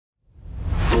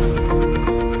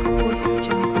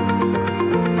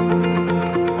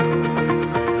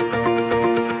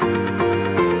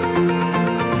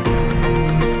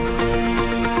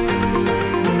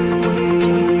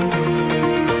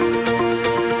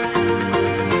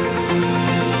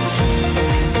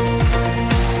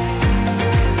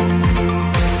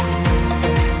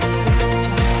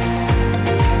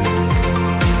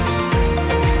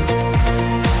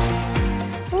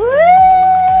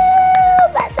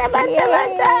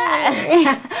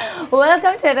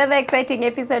Welcome to another exciting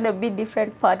episode of Be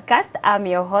Different Podcast. I'm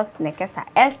your host, Nekesa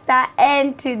Esther,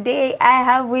 and today I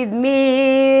have with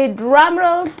me, drum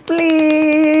rolls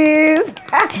please,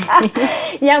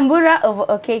 Nyambura of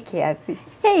OK Kiasi.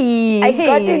 Hey, I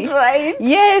got it right.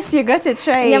 Yes, you got it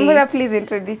right. Nyambura, please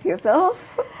introduce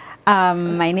yourself.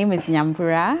 My name is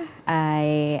Nyambura.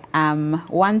 I am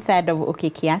 1/3 of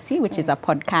OK Kiasi, which is a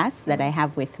podcast that I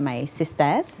have with my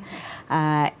sisters.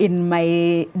 In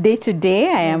my day-to-day,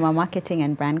 I am a marketing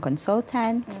and brand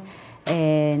consultant.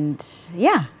 And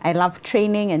yeah, I love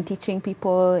training and teaching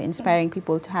people, inspiring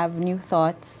people to have new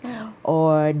thoughts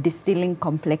or distilling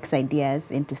complex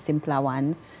ideas into simpler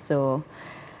ones. So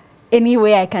any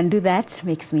way I can do that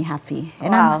makes me happy.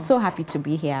 And I'm so happy to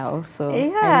be here also.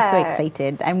 Yeah. I'm so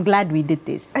excited. I'm glad we did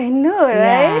this. I know,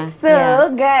 right? So,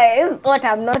 guys, what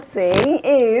I'm not saying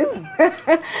is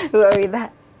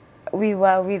we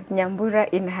were with Nyambura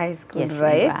in high school, Yes,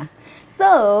 right? we were.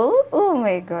 So, oh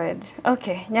my God.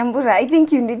 Okay, Nyambura, I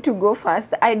think you need to go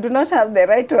first. I do not have the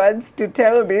right words to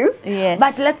tell this. Yes.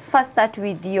 But let's first start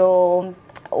with your...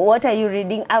 What are you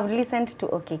reading? I've listened to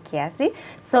OK Kiasi,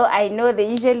 so I know they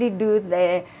usually do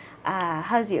the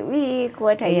how's your week,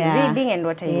 what are you reading, and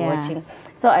what are you watching.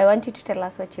 So I want you to tell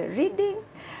us what you're reading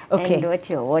and what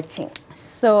you're watching.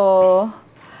 So,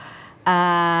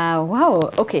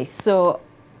 wow. Okay, so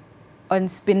on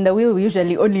Spin the Wheel, we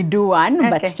usually only do one,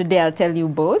 but today I'll tell you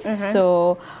both.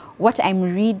 So what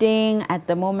I'm reading at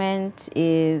the moment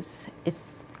is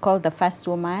called The First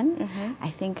Woman. I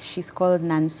think she's called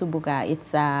Nansubuga.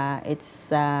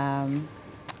 It's an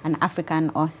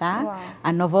African author,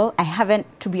 a novel. I haven't,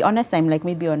 to be honest, I'm like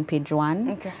maybe on page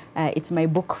 1. It's my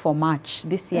book for March.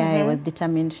 This year I was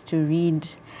determined to read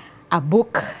a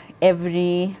book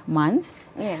every month.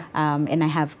 And I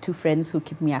have 2 friends who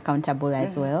keep me accountable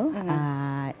as well.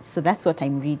 So that's what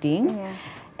I'm reading.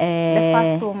 The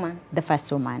First Woman. The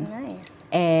First Woman. Nice.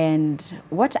 And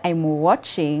what I'm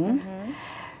watching,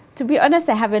 to be honest,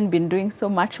 I haven't been doing so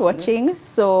much watching.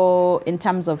 So in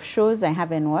terms of shows, I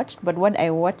haven't watched. But what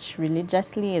I watch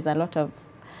religiously is a lot of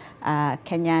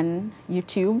Kenyan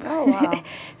YouTube. Oh, wow.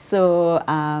 So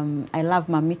I love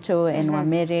Mamito and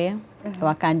Wamere,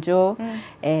 Wakanjo,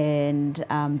 and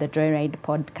the Joyride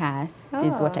podcast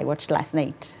is what I watched last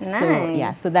night. Nice. So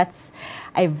yeah, so that's,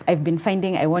 I've been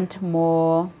finding I want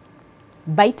more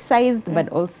bite-sized, but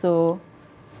also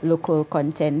local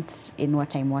content in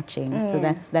what I'm watching. So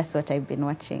that's what I've been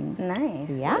watching. Nice.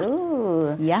 Yeah.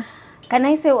 Ooh. Yeah. Can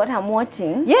I say what I'm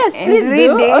watching? Yes, please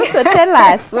do. Also tell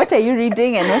us, what are you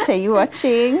reading and what are you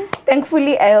watching?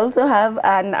 Thankfully, I also have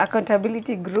an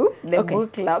accountability group, the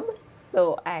book club.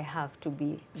 So I have to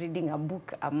be reading a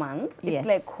book a month. It's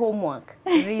like homework,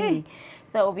 really.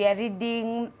 So we are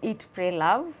reading Eat, Pray,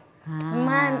 Love.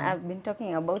 Man, I've been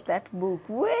talking about that book.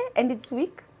 And it's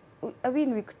week 2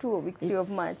 or week 3 of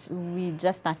March. We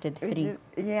just started 3.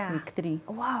 Yeah. Week 3.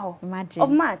 Wow. Imagine.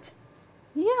 Of March?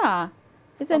 Yeah.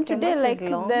 Isn't today March like is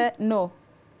long. no,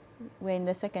 we're in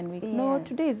the 2nd week. No,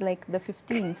 today is like the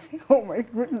 15th. Oh my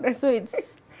goodness. So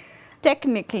it's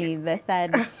technically the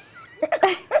 3rd.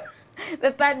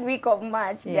 The 3rd week of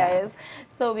March, guys.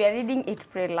 So we are reading Eat,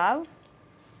 Pray, Love.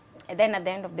 And then at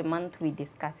the end of the month, we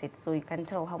discuss it. So you can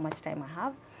tell how much time I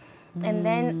have. And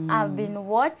then I've been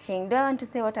watching. Do I want to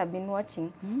say what I've been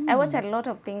watching? I watch a lot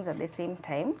of things at the same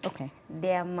time. Okay.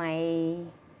 They are my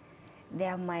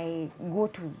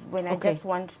go-tos when I just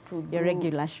want to do... Your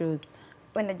regular shows.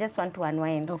 When I just want to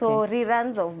unwind. So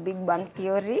reruns of Big Bang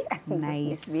Theory.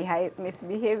 Nice. Just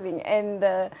misbehaving. And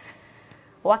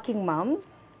Working Moms.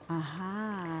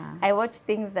 I watch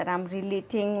things that I'm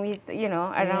relating with,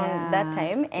 around that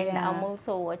time. And I'm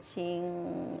also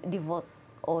watching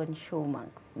Divorce on Showmax.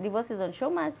 Divorce is on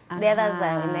Showmax. The others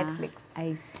are on Netflix.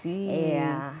 I see.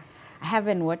 Yeah. I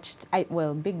haven't watched,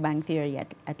 Big Bang Theory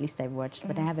at least I've watched,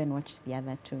 but I haven't watched the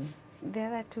other 2. The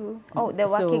other 2? Oh, the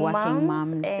Working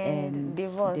Moms and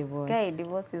Divorce. Okay,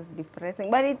 Divorce is depressing.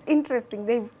 But it's interesting.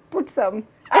 They've put some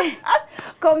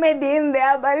comedy in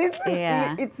there, but it's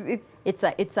it's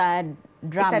a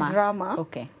drama. It's a drama.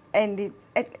 Okay. And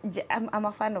I'm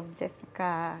a fan of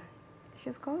Jessica.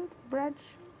 She's called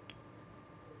Bradshaw.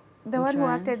 The one who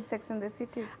acted Sex and the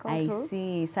City is called who? I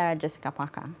see, Sarah Jessica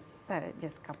Parker. Sarah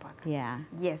Jessica Parker. Yeah.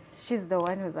 Yes, she's the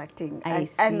one who's acting. I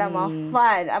see. And I'm a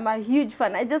fan. I'm a huge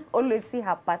fan. I just always see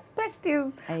her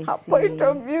perspectives, her see. point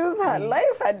of views, her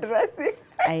life, her dressing.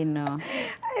 I know.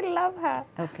 I love her.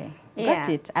 Okay. Yeah. Got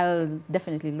it. I'll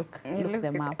definitely look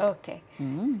them up. Okay.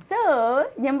 So,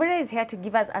 Nyambura is here to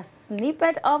give us a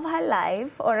snippet of her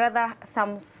life, or rather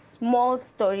some small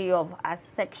story of a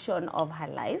section of her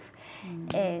life.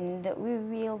 And we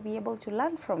will be able to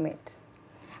learn from it.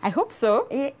 I hope so.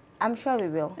 I'm sure we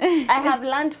will. I have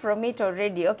learned from it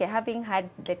already. Okay, having had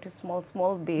the two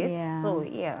small bits. Yeah. So,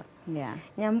 yeah. Yeah.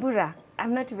 Nyambura,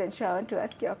 I'm not even sure I want to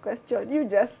ask you a question. You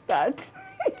just start.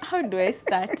 How do I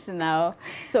start now?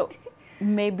 So,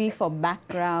 maybe for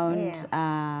background,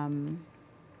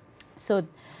 so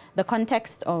the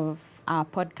context of our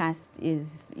podcast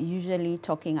is usually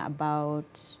talking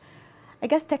about, I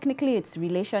guess technically it's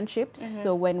relationships.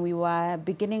 So when we were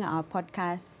beginning our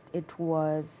podcast, it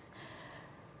was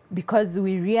because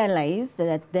we realized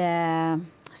that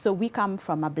so we come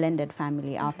from a blended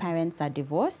family. Our parents are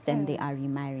divorced and they are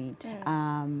remarried.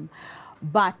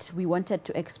 But we wanted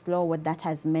to explore what that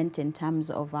has meant in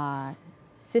terms of our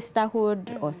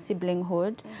sisterhood or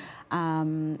siblinghood.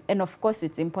 And of course,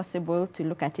 it's impossible to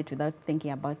look at it without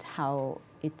thinking about how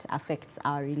it affects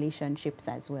our relationships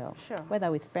as well. Sure. Whether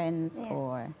with friends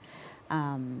or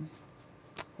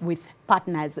with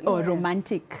partners or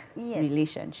romantic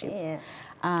relationships. Yes.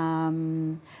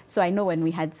 So I know when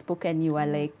we had spoken, you were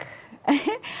like,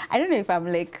 I don't know if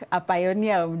I'm like a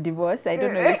pioneer of divorce. I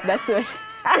don't know if that's what...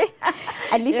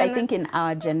 At least I think in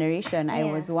our generation, I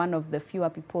was one of the fewer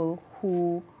people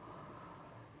who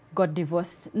got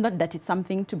divorced. Not that it's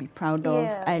something to be proud of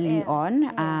early on.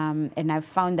 And I've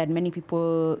found that many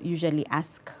people usually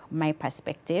ask my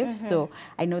perspective. So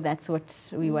I know that's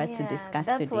what we were to discuss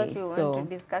today. That's what we want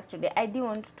to discuss today. I do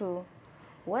want to,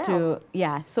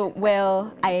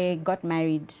 I got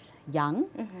married young.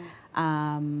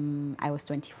 I was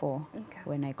 24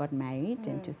 when I got married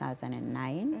in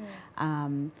 2009.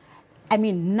 I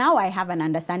mean, now I have an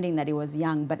understanding that it was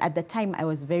young, but at the time I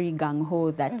was very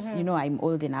gung-ho that, you know, I'm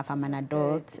old enough, I'm an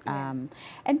adult. And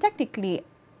technically,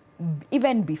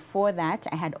 even before that,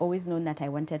 I had always known that I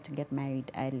wanted to get married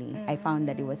early. I found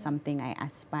that it was something I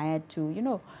aspired to. You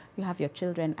know, you have your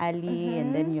children early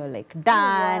and then you're like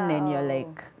done and you're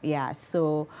like,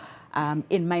 So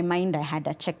in my mind, I had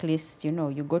a checklist. You know,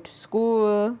 you go to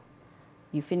school,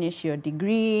 you finish your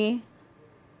degree,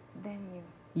 then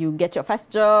you get your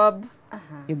first job,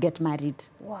 you get married.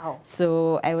 Wow.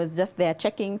 So I was just there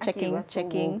checking. You were so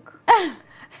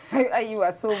woke.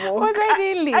 Was I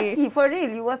really? Aki, for real,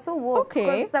 you were so woke.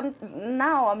 Okay. Because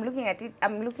now I'm looking at it,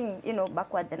 I'm looking, you know,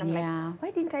 backwards and I'm like,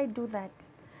 why didn't I do that?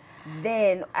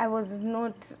 Then I was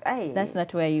not... That's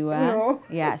not where you were? No.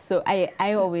 Yeah, so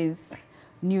I always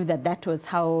knew that that was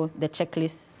how the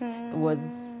checklist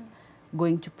was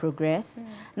going to progress.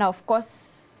 Now, of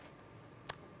course,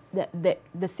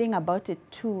 the thing about it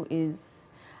too is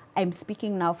I'm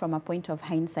speaking now from a point of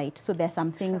hindsight. So there's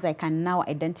some things I can now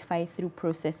identify through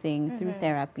processing, through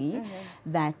therapy,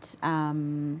 that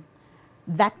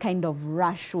that kind of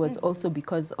rush was also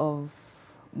because of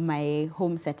my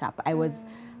home setup.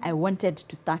 I wanted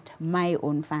to start my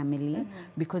own family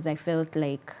because I felt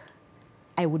like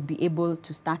I would be able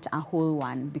to start a whole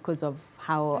one because of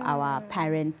how our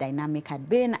parent dynamic had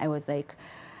been. I was like,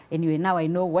 anyway, now I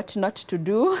know what not to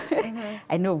do.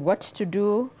 I know what to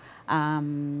do.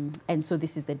 And so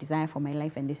this is the desire for my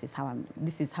life, and this is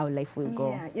how life will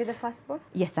go. Yeah, you're the firstborn?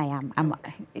 Yes, I am.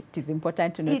 It is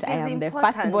important to note I am the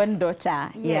firstborn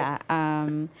daughter. Yes.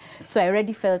 Yeah. So I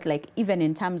already felt like even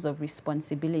in terms of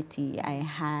responsibility, I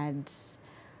had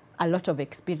a lot of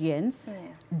experience,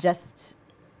 just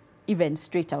even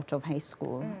straight out of high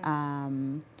school.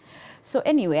 So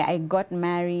anyway, I got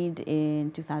married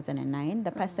in 2009.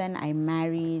 The person I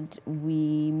married,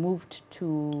 we moved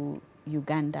to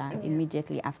Uganda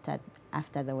immediately after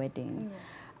the wedding.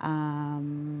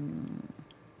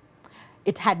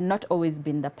 It had not always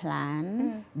been the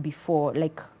plan before.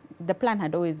 Like, the plan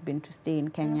had always been to stay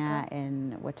in Kenya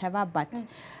and whatever, but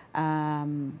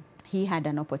he had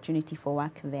an opportunity for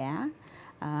work there,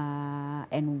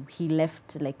 and he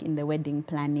left like in the wedding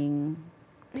planning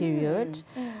period.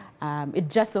 It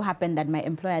just so happened that my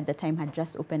employer at the time had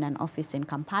just opened an office in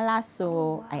Kampala,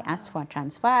 so I asked for a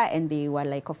transfer, and they were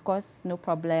like, of course, no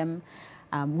problem,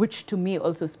 which to me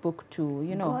also spoke to,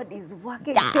 you know, God is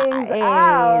working things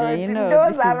out. You know,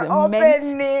 Doors this are is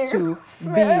opening. meant to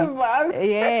be.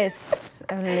 Yes.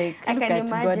 I'm like, I look can at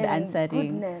God imagine. answering.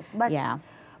 Goodness.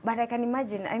 But I can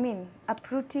imagine, I mean,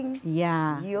 uprooting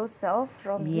yourself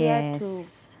from here to...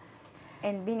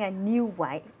 And being a new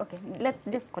wife, okay, let's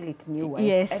just call it new wife.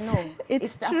 Yes, I know.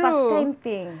 it's a first-time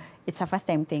thing. It's a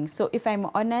first-time thing. So if I'm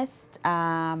honest,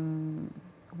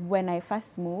 when I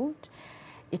first moved,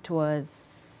 it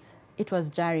was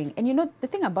jarring. And you know, the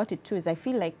thing about it too is I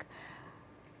feel like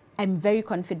I'm very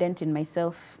confident in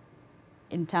myself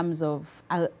in terms of,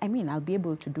 I'll be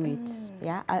able to do it.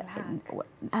 Yeah,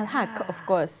 I'll hack, of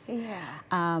course.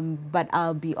 Yeah. But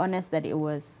I'll be honest that it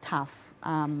was tough.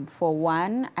 For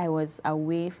one, I was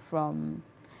away from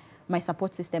my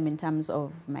support system in terms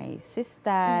of my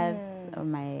sisters,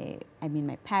 my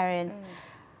parents,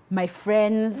 my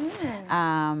friends.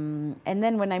 And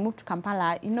then when I moved to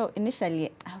Kampala, you know,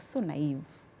 initially I was so naive.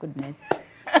 Goodness.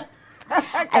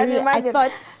 I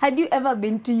thought, had you ever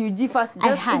been to UG first?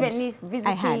 Even if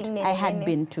visiting? I had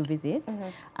been to visit.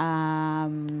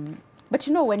 But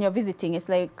you know, when you're visiting, it's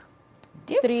like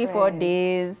different. 3-4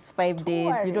 days, 5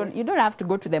 days. You don't have to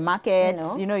go to the market.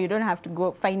 No. You know, you don't have to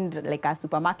go find like a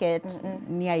supermarket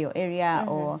near your area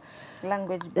or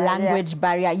language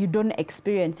barrier. You don't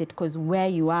experience it because where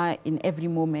you are in every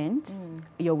moment,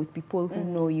 you're with people who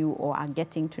know you or are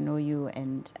getting to know you.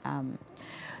 And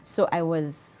so I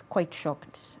was quite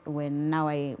shocked when now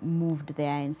I moved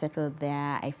there and settled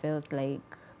there. I felt like,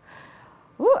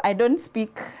 oh, I don't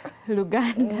speak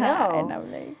Luganda. No. And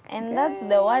I'm like, and that's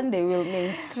the one they will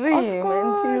mainstream.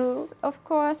 Of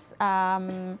course.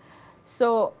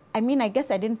 So, I mean, I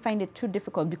guess I didn't find it too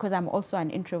difficult because I'm also an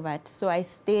introvert. So I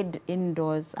stayed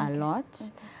indoors a lot.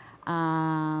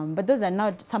 But those are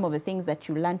not some of the things that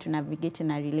you learn to navigate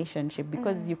in a relationship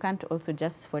because you can't also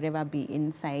just forever be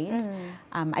inside.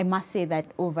 I must say that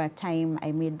over time,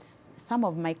 I made some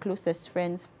of my closest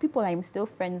friends, people I'm still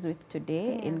friends with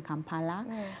today in Kampala,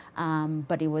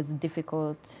 but it was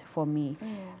difficult for me.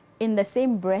 In the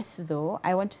same breath, though,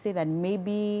 I want to say that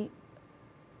maybe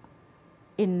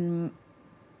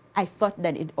I thought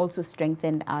that it also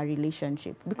strengthened our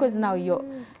relationship because now your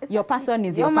person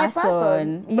is your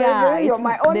person. Yeah, you're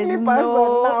my only person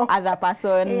now. Other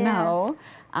person now.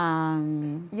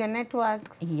 Your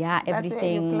networks. Yeah,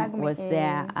 everything was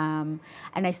there. And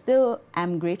I still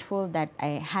am grateful that I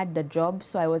had the job,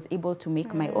 so I was able to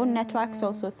make my own networks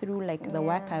also through like the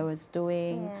work I was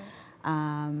doing.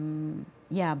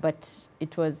 But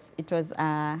it was must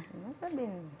have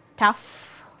been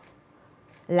tough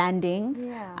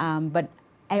landing. But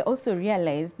I also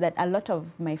realized that a lot of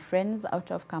my friends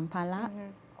out of Kampala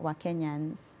were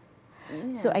Kenyans.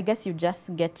 So I guess you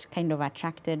just get kind of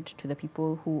attracted to the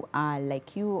people who are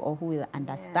like you or who will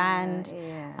understand.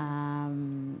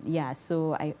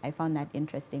 So I found that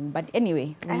interesting. But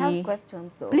anyway, I have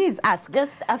questions though. Please ask.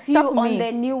 Just a few on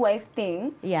the new wife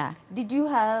thing. Yeah. Did you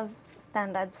have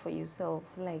standards for yourself?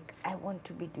 Like, I want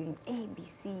to be doing A, B,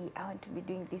 C. I want to be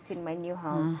doing this in my new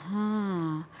house.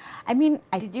 I mean,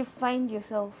 did you find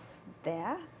yourself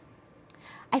there?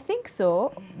 I think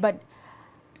so, but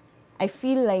I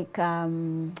feel like,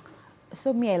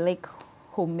 so me, I like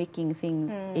homemaking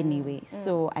things anyway.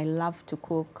 So I love to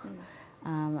cook.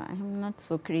 I'm not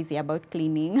so crazy about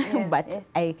cleaning, but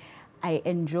I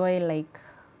enjoy like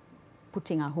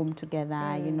putting a home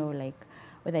together, you know, like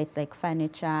whether it's like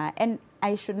furniture. And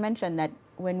I should mention that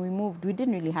when we moved, we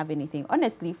didn't really have anything.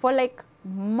 Honestly, for like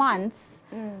months.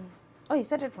 Oh, you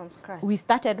started from scratch? We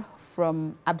started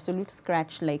from absolute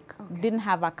scratch, like didn't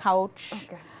have a couch.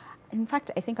 In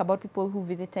fact, I think about people who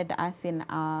visited us in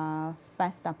our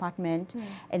first apartment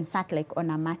and sat like on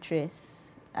a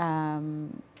mattress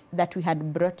that we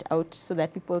had brought out so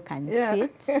that people can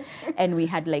sit. And we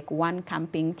had like one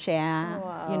camping chair,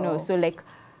 you know, so like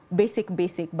basic,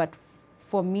 but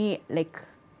for me, like,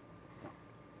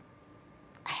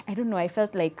 I don't know, I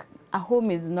felt like a home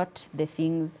is not the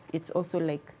things, it's also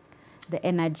like the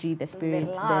energy, the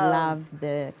spirit, the love,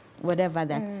 the whatever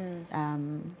that's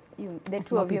the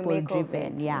two of you make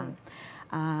driven.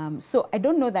 So I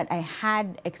don't know that I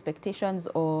had expectations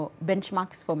or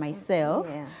benchmarks for myself.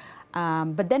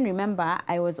 But then remember,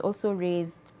 I was also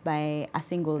raised by a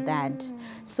single dad.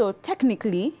 So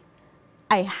technically,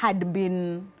 I had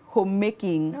been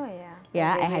homemaking.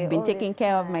 I had been taking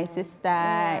care of my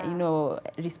sister, you know,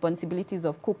 responsibilities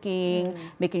of cooking,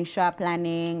 making sure,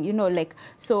 planning, you know, like,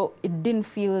 so it didn't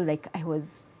feel like I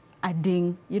was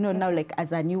adding, you know, now like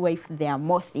as a new wife, there are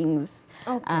more things.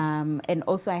 And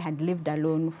also I had lived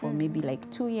alone for maybe like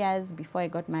 2 years before I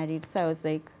got married. So I was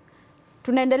like,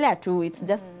 tunaendelea tu, it's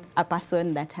just a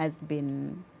person that has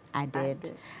been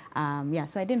added.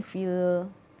 So I didn't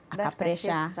feel that pressure.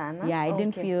 I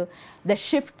didn't feel the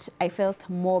shift. I felt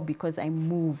more because I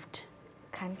moved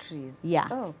countries.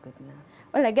 Oh goodness.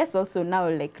 Well, I guess also now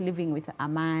like living with a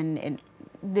man, and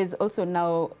there's also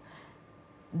now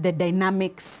the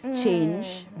dynamics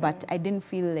change, but I didn't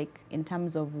feel like in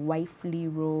terms of wifely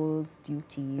roles,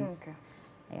 duties. Okay.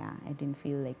 Yeah, I didn't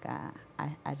feel like a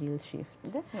real shift.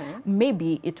 That's nice.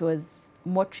 Maybe it was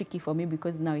more tricky for me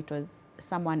because now it was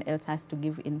someone else has to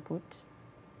give input.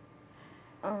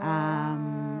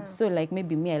 So like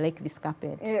maybe me, I like this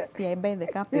carpet. Yeah. See, I buy the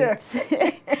carpets.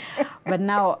 Yeah. But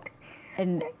now,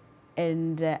 and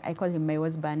I call him my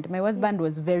husband. My husband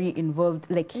was very involved.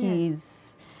 Like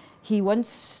he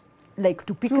wants like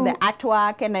to pick the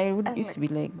artwork, and I would used to be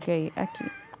like, okay, okay.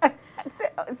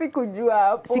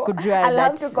 Sikujua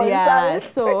that, yeah.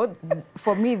 So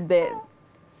for me,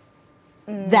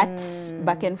 that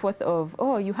back and forth of,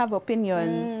 oh, you have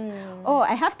opinions. Oh,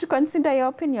 I have to consider your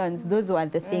opinions. Those were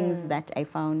the things that I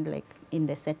found like in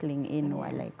the settling in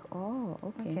were like, oh,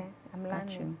 okay. I'm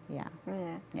learning. Yeah.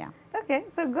 Okay,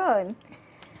 so go on.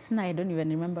 So now I don't even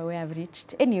remember where I've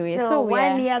reached. Anyway, so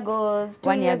 1 year goes,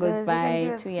 1 year goes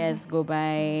by, 2 years go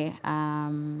by.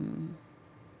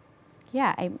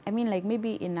 Yeah, I mean, like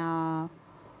maybe in our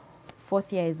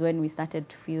 4th year is when we started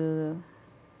to feel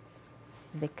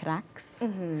the cracks.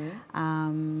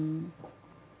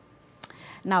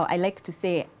 Now, I like to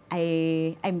say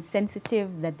I'm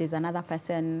sensitive that there's another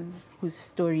person whose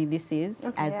story this is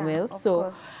as well.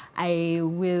 So I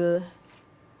will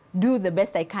do the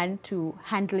best I can to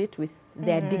handle it with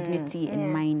their dignity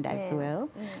in mind as well.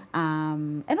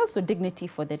 And also dignity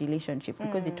for the relationship,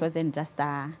 because it wasn't just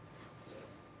a...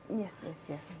 Yes.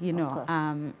 You know,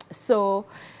 so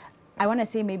I want to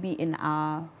say maybe in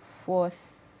our fourth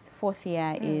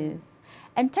year is...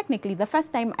 And technically, the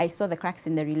first time I saw the cracks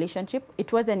in the relationship,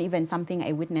 it wasn't even something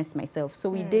I witnessed myself. So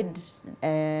we did,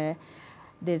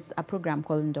 there's a program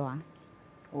called Ndoa.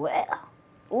 Where?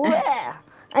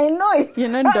 I know it. You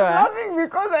know Ndoa? I'm laughing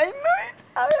because I know it.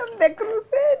 I am the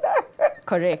crusader.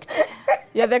 Correct.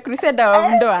 You're the crusader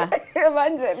of Ndoa.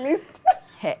 Evangelist.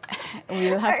 Hey,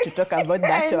 we'll have to talk about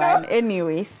that one.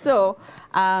 Anyway, so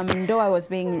Ndoa was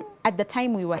being, at the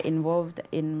time we were involved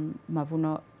in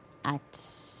Mavuno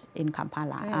in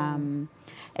Kampala.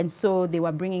 And so they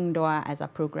were bringing Ndoa as a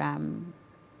program,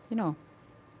 you know,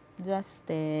 just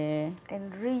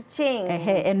enriching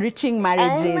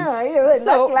marriages. I know,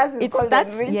 so that class is called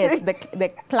Enrich. Yes, the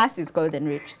class is called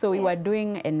Enrich. So we were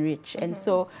doing Enrich. And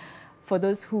so for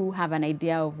those who have an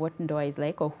idea of what Ndoa is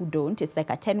like or who don't, it's like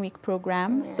a 10-week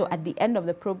program. So at the end of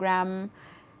the program,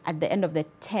 at the end of the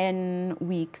 10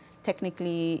 weeks,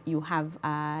 technically you have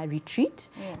a retreat.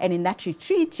 And in that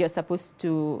retreat, you're supposed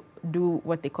to do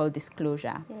what they call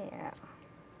disclosure.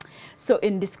 So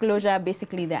in disclosure,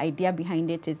 basically the idea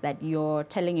behind it is that you're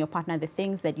telling your partner the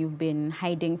things that you've been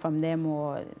hiding from them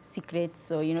or secrets,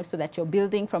 so, you know, so that you're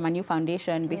building from a new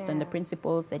foundation based on the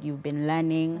principles that you've been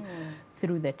learning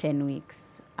through the 10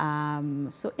 weeks.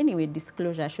 So anyway,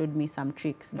 disclosure showed me some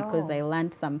tricks because I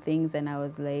learned some things and I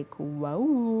was like,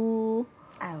 wow.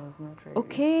 I was not ready.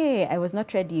 Okay, I was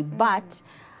not ready. But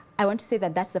I want to say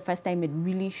that that's the first time it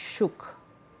really shook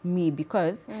me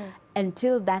because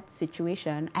until that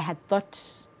situation, I had thought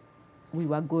we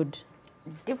were good.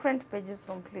 Different pages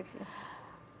completely.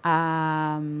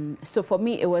 So for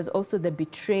me, it was also the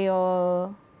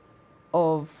betrayal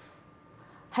of,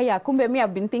 Haya, kumbe me,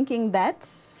 I've been thinking that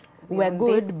we're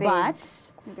good,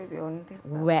 but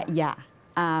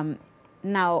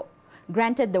now,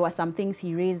 granted, there were some things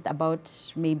he raised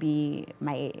about maybe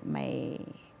my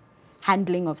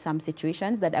handling of some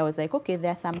situations that I was like, okay,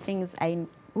 there are some things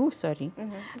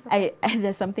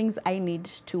there's some things I need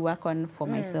to work on for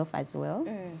myself as well.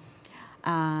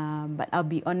 But I'll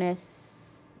be honest,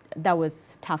 that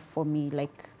was tough for me.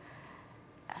 Like,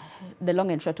 the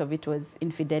long and short of it was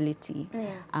infidelity.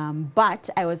 But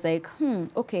I was like,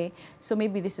 okay, so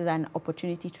maybe this is an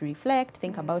opportunity to reflect,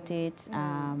 think about it.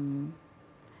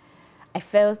 I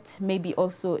felt maybe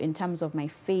also in terms of my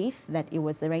faith that it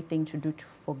was the right thing to do, to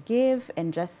forgive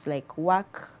and just like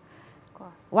work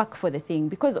for the thing.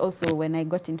 Because also when I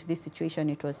got into this situation,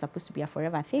 it was supposed to be a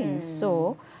forever thing.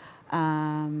 So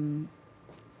that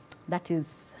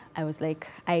is, I was like,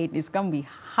 it's going to be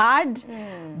hard,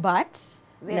 but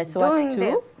let's work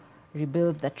to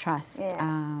rebuild the trust.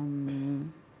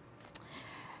 And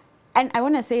I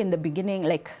want to say in the beginning,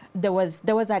 like there was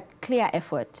a clear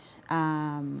effort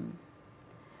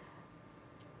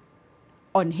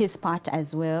on his part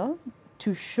as well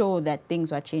to show that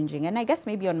things were changing. And I guess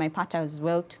maybe on my part as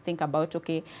well to think about,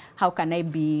 okay, how can I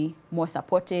be more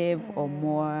supportive or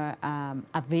more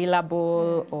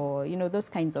available or, you know, those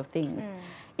kinds of things.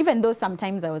 Even though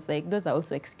sometimes I was like, those are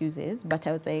also excuses, but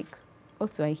I was like,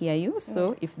 also I hear you.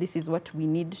 So if this is what we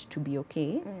need to be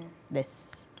okay,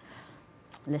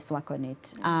 let's work on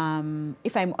it.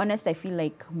 If I'm honest, I feel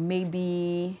like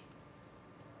maybe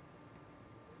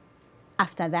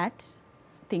after that,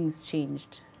 things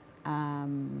changed.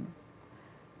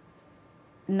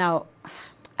 Now,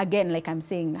 again, like I'm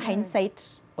saying, hindsight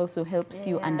also helps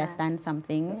you understand some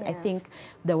things. I think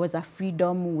there was a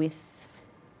freedom with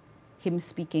him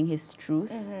speaking his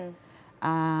truth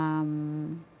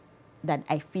that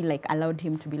I feel like allowed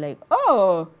him to be like,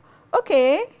 oh,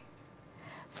 okay,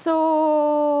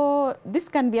 so this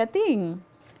can be a thing.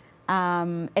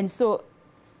 And so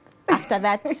after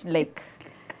that, like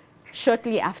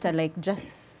shortly after, like just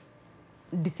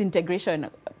disintegration,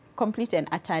 complete and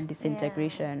utter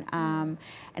disintegration. And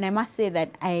I must say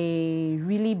that I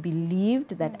really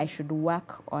believed that I should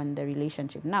work on the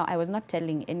relationship. Now, I was not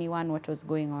telling anyone what was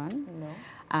going on.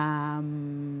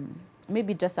 No.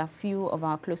 Maybe just a few of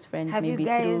our close friends, have maybe you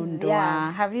guys, through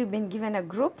Ndoa. have you been given a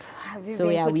group? Have you So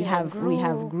been yeah, put we in have a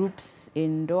group? groups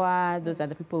in Ndoa. Those are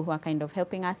the people who are kind of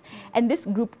helping us. And this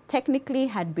group technically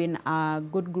had been a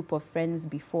good group of friends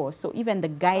before. So even the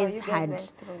guys you guys had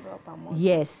went through Ndoa Pamoja.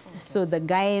 yes. Okay. So the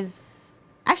guys,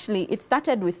 actually it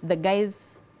started with the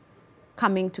guys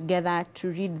coming together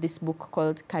to read this book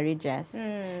called Courageous.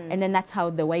 And then that's how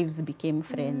the wives became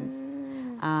friends.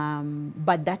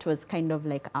 But that was kind of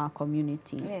like our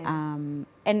community.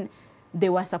 And they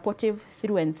were supportive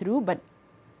through and through, but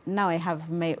now I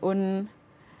have my own,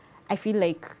 I feel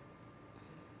like,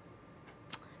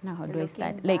 now how do I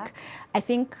start? Back. Like, I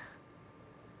think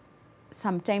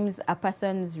sometimes a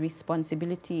person's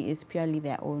responsibility is purely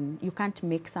their own. You can't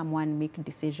make someone make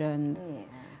decisions.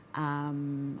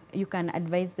 You can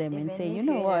advise them Even and say, if you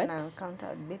know you're what? in an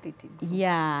accountability group.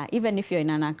 Yeah, even if you're in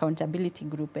an accountability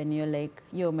group and you're like,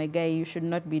 yo, my guy, you should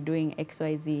not be doing X,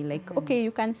 Y, Z. Like, okay,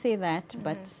 you can say that,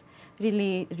 but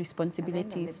really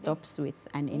responsibility stops with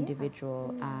an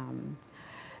individual.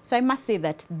 So I must say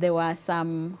that there were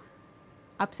some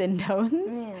ups and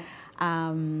downs.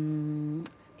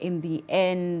 In the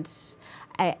end,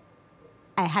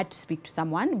 I had to speak to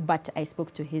someone, but I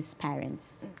spoke to his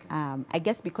parents. I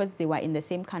guess because they were in the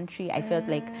same country, I felt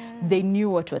like they knew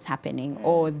what was happening,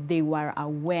 or they were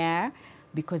aware,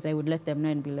 because I would let them know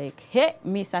and be like, hey,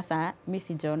 mi sasa, mi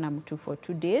sijaona mtu for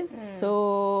 2 days.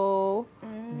 So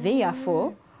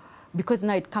therefore, because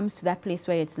now it comes to that place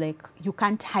where it's like, you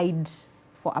can't hide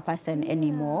for a person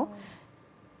anymore.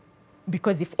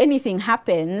 Because if anything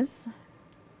happens,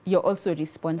 you're also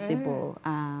responsible.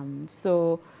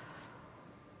 So,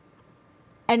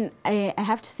 and I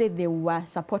have to say they were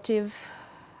supportive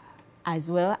as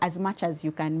well, as much as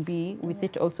you can be, with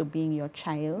it also being your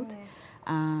child.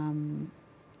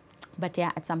 But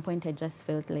yeah, at some point I just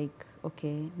felt like,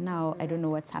 okay, now I don't know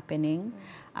what's happening.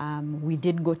 We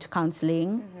did go to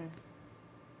counseling.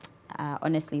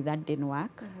 Honestly, that didn't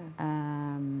work.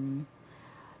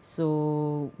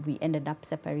 So we ended up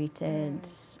separated.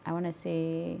 I want to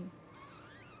say it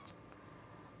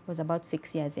was about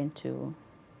 6 years into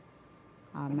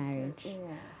our marriage.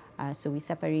 So we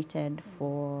separated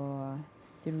for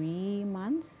 3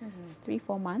 months,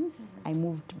 3-4 months. I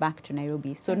moved back to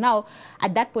Nairobi. So now,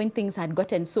 at that point, things had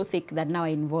gotten so thick that now I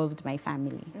involved my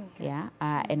family.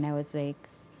 And I was like,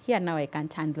 here now I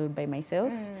can't handle by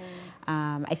myself.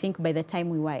 I think by the time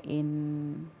we were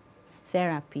in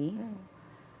therapy,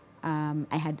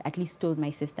 I had at least told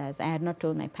my sisters. I had not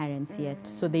told my parents yet.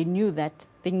 So they knew that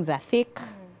things are thick.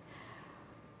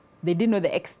 They didn't know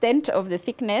the extent of the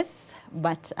thickness,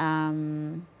 but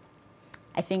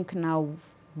I think now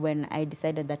when I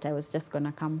decided that I was just going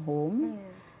to come home,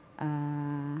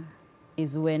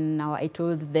 is when now I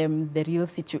told them the real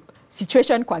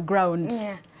situation kwa ground.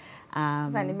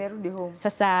 Sasa nimerudi home.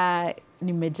 Sasa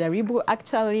nimejaribu.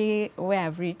 Actually, where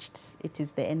I've reached, it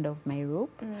is the end of my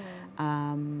rope.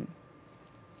 And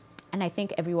I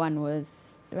think everyone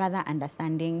was rather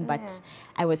understanding, but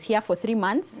I was here for 3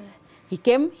 months. He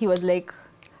came, he was like,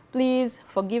 please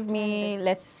forgive me,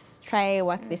 let's try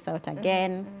work this out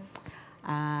again.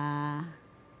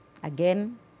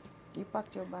 Again. You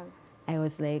packed your bags. I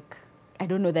was like, I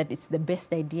don't know that it's the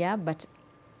best idea, but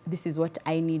this is what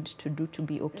I need to do to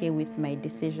be okay with my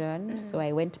decision. So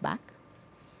I went back.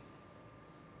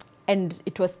 And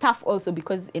it was tough also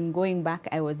because in going back,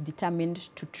 I was determined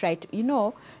to try to, you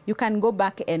know, you can go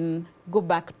back and go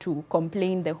back to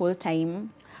complain the whole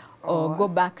time, or go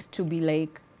back to be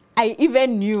like, I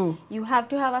even knew. You have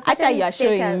to have a certain you're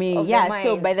showing me. Yeah,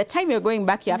 so by the time you're going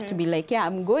back, you have to be like, yeah,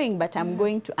 I'm going, but I'm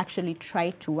going to actually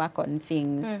try to work on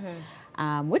things.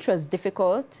 Which was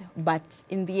difficult, but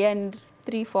in the end,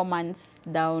 3-4 months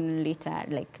down later,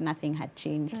 like nothing had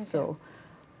changed. So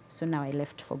now I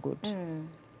left for good.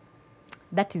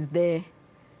 That is the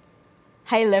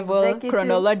high-level, Executive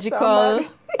chronological, summary.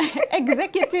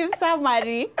 executive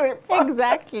summary. Report.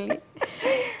 Exactly.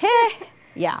 Hey.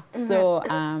 Yeah. So,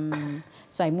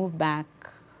 so I moved back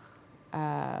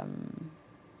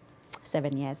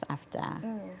 7 years after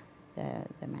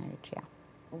the marriage. Yeah.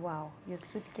 Wow, your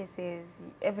suitcases,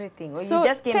 everything. Or So you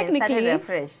just came and started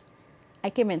afresh? I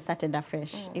came and started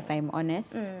afresh, if I'm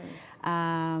honest.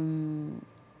 I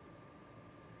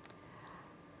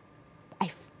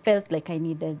felt like I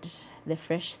needed the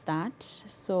fresh start.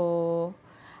 So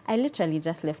I literally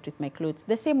just left with my clothes.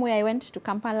 The same way I went to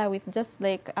Kampala with just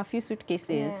like a few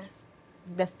suitcases.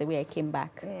 Yeah. That's the way I came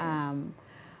back,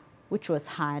 which was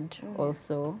hard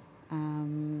also.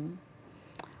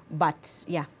 But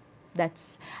yeah,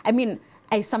 that's, I mean,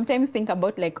 I sometimes think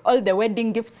about like all the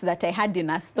wedding gifts that I had in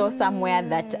a store somewhere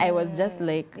that I was just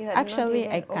like, actually,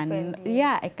 I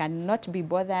cannot be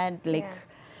bothered. Like,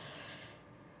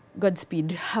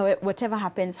 Godspeed. Whatever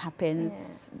happens,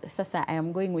 happens. Sasa, I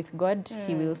am going with God.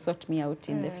 He will sort me out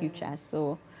in the future.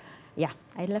 So, yeah,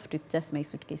 I left with just my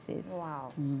suitcases.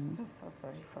 Wow. I'm so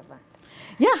sorry for that.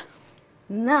 Yeah.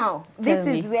 Now, this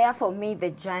is where for me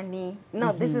the journey,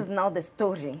 this is now the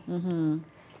story.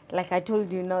 Like I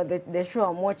told you now, the show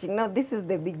I'm watching, now this is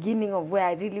the beginning of where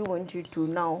I really want you to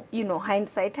now, you know,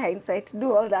 hindsight,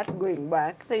 do all that going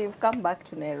back. So you've come back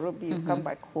to Nairobi, you've come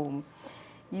back home.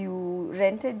 You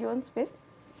rented your own space?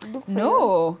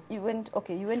 No. You went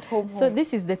home. So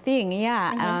this is the thing,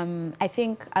 yeah. I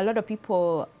think a lot of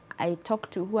people I talk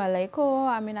to who are like, oh,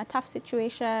 I'm in a tough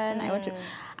situation.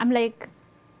 I'm like,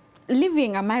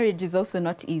 living a marriage is also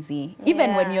not easy,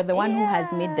 even when you're the one who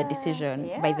has made the decision.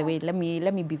 By the way, let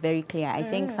me be very clear. I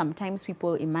think sometimes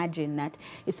people imagine that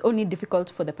it's only difficult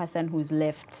for the person who's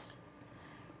left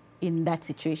in that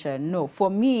situation. No, for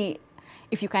me,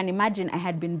 if you can imagine, I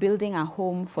had been building a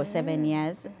home for 7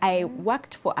 years. I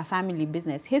worked for a family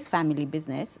business, his family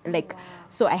business. Like,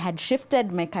 so I had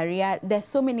shifted my career. There's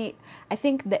so many, I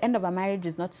think the end of a marriage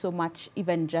is not so much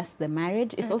even just the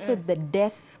marriage. It's also the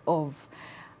death of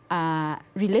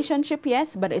relationship,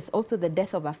 yes, but it's also the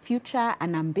death of a future,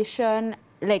 an ambition.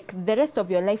 Like the rest of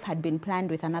your life had been planned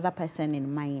with another person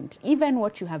in mind. Even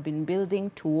what you have been building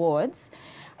towards,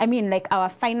 I mean, like our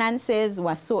finances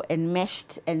were so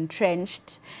enmeshed,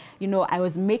 entrenched. You know, I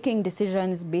was making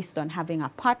decisions based on having a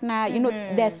partner. You know,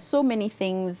 there's so many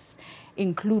things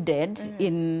included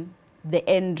in the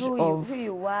end of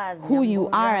who you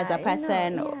are as a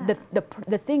person,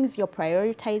 the things you're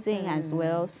prioritizing as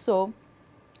well. So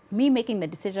me making the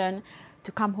decision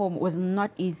to come home was not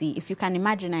easy. If you can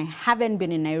imagine, I haven't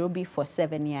been in Nairobi for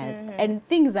 7 years and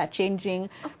things are changing.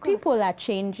 People are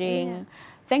changing.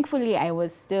 Thankfully, I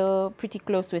was still pretty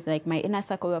close with like my inner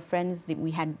circle of friends that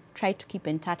we had tried to keep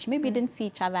in touch. Maybe didn't see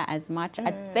each other as much.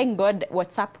 Thank God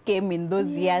WhatsApp came in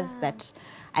those years that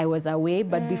I was away.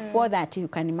 But before that, you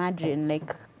can imagine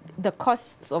like the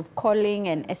costs of calling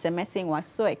and SMSing was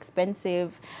so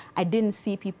expensive. I didn't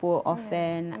see people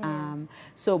often.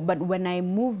 But when I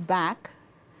moved back,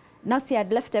 now see,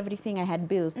 I'd left everything I had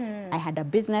built. I had a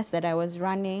business that I was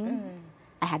running.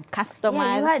 I had customers.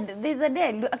 Yeah, you had, there's a day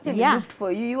I actually looked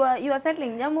for you. You were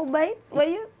selling Nyamu bites, were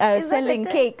you? Selling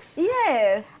cakes.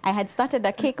 Yes. I had started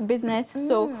a cake business.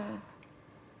 So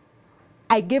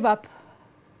I gave up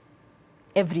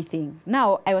everything.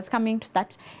 Now I was coming to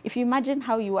start. If you imagine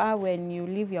how you are when you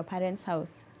leave your parents'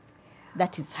 house,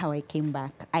 that is how I came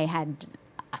back. I had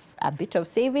a bit of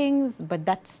savings, but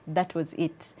that was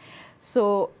it.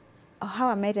 So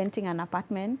how am I renting an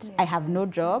apartment? I have no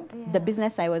job. The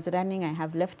business I was running, I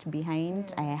have left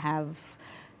behind. I have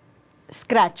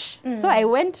scratch. So I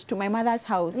went to my mother's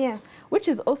house, which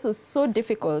is also so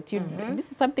difficult.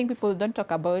 This is something people don't talk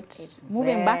about. It's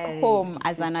moving back home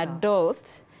as an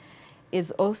adult is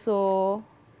also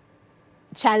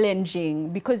challenging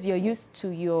because you're used to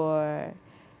your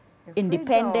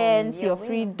independence, your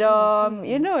freedom.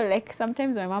 You know, like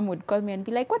sometimes my mom would call me and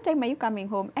be like, what time are you coming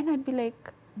home? And I'd be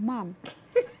like, Mom,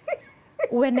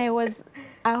 when I was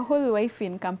a whole wife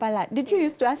in Kampala, did you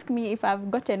used to ask me if I've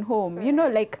gotten home? You know,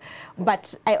 like,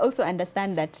 but I also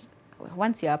understand that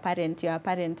once you're a parent, you're a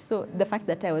parent. So the fact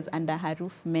that I was under her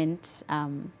roof meant,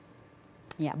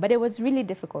 but it was really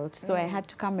difficult. So I had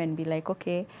to come and be like,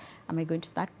 okay, am I going to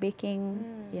start baking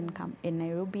in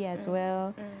Nairobi as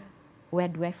well? Where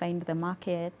do I find the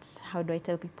market? How do I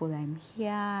tell people I'm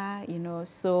here? You know,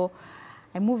 so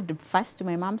I moved first to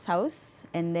my mom's house,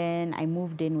 and then I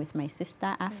moved in with my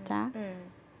sister after.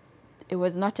 It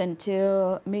was not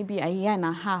until maybe a year and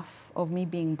a half of me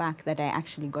being back that I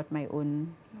actually got my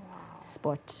own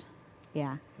spot.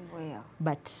 Yeah. Wow.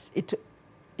 But it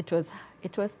was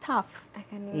tough. I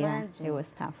can imagine. Yeah, it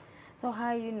was tough. So how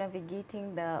are you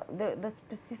navigating the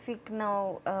specific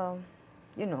now,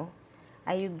 you know,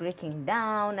 are you breaking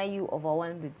down? Are you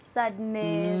overwhelmed with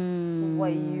sadness? Were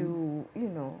you, you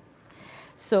know?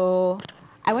 So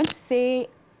I want to say,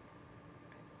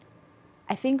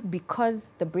 I think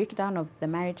because the breakdown of the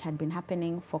marriage had been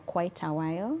happening for quite a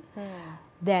while,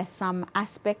 there are some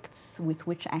aspects with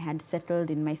which I had settled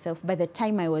in myself. By the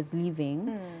time I was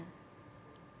leaving,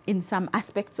 in some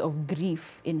aspects of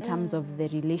grief in terms of the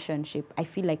relationship, I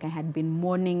feel like I had been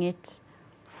mourning it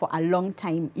for a long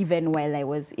time, even while I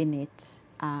was in it.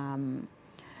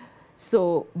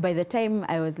 So by the time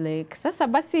I was like, sasa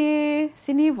basi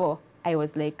sinivo, I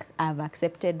was like, I've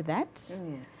accepted that.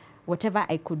 Whatever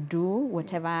I could do,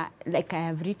 whatever, like I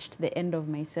have reached the end of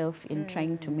myself in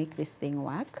trying to make this thing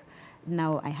work.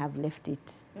 Now I have left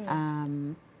it.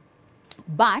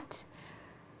 But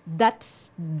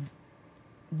that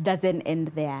doesn't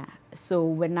end there. So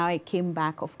when now I came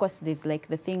back, of course, there's like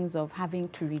the things of having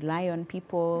to rely on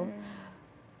people,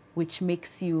 which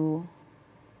makes you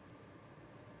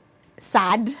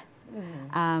sad.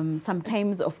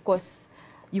 Sometimes, of course,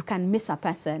 you can miss a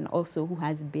person also who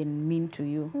has been mean to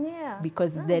you. Yeah.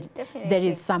 Because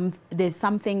there's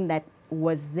something that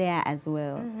was there as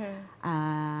well.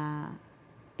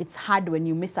 It's hard when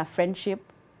you miss a friendship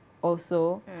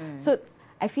also. So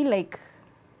I feel like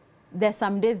there's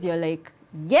some days you're like,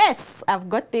 yes, I've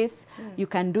got this, you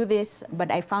can do this.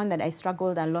 But I found that I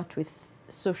struggled a lot with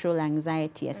social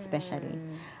anxiety especially.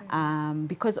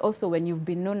 Because also when you've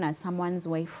been known as someone's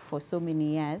wife for so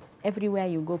many years, everywhere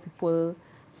you go, people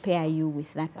pair you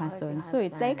with that person. So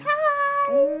it's like, hi,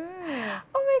 oh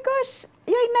my gosh,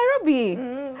 you're in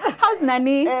Nairobi. How's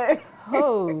Nani?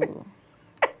 Oh,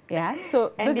 yeah.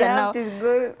 So and those are now, to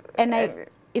go, and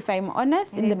if I'm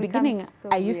honest, in the beginning, so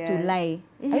I used to lie.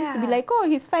 Yeah. I used to be like, oh,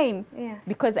 he's fine. Yeah.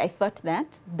 Because I thought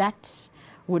that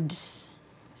would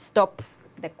stop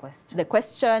the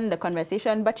question, the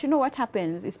conversation. But you know what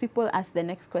happens is people ask the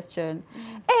next question,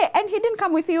 hey, and he didn't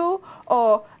come with you?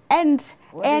 Or, and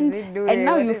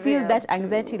now you feel that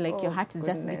anxiety, like your heart is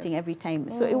just beating every time.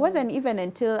 So it wasn't even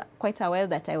until quite a while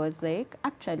that I was like,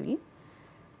 actually,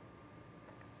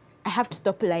 I have to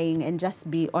stop lying and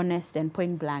just be honest and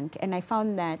point blank. And I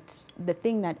found that the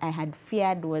thing that I had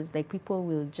feared was like people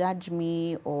will judge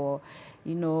me, or,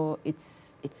 you know,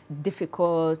 it's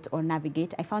difficult or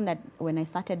navigate. I found that when I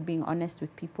started being honest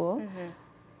with people,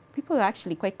 people are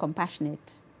actually quite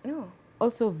compassionate.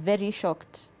 Also very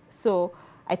shocked. So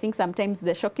I think sometimes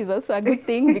the shock is also a good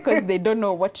thing because they don't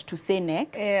know what to say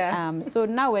next. So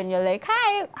now when you're like,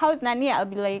 hi, how's Nani? I'll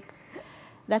be like,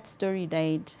 that story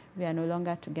died. We are no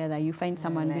longer together. You find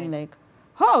someone being like,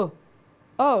 oh,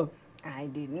 I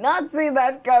did not see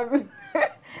that coming.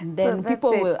 Then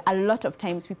so a lot of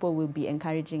times people will be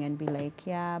encouraging and be like,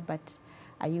 yeah, but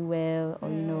are you well? Or,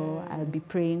 you know, I'll be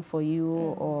praying for you,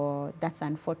 or that's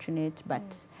unfortunate.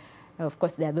 But of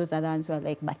course, there are those other ones who are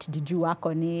like, but did you work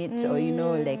on it? Or, you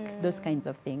know, like those kinds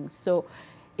of things. So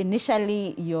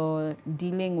initially, you're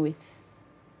dealing with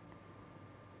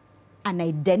an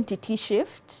identity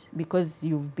shift because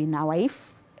you've been a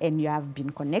wife and you have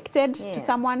been connected to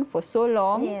someone for so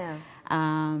long.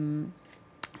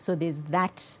 So there's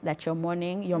that you're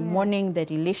mourning. You're mourning the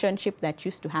relationship that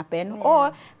used to happen.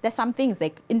 Or there's some things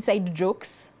like inside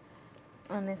jokes.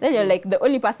 Honestly. Then you're like, the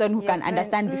only person who can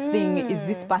understand this thing is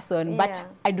this person. But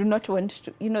I do not want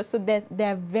to, you know, so there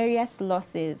are various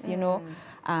losses, you know.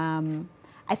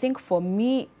 I think for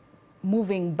me,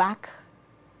 moving back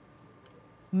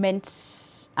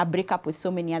meant a breakup with so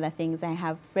many other things. I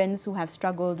have friends who have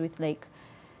struggled with, like,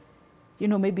 you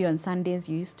know, maybe on Sundays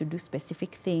you used to do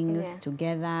specific things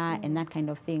together and that kind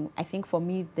of thing. I think for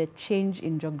me, the change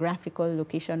in geographical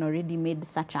location already made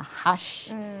such a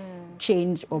harsh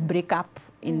change or breakup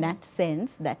in that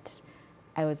sense that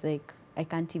I was like, I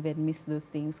can't even miss those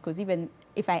things. Because even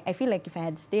if I feel like if I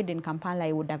had stayed in Kampala,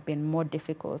 it would have been more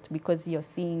difficult because you're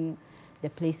seeing the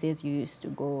places you used to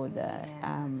go.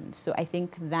 So I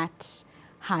think that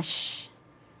harsh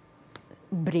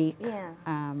break.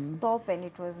 Stop, and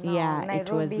it was now Nairobi,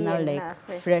 it was now like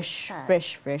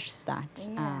fresh start.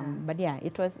 But yeah,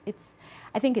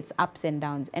 I think it's ups and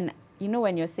downs. And you know,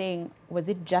 when you're saying, was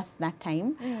it just that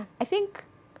time? I think,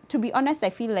 to be honest, I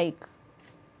feel like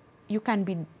you can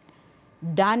be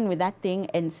done with that thing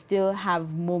and still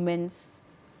have moments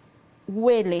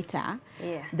way later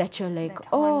that you're like,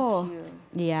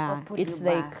 it's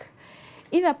like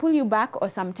either pull you back or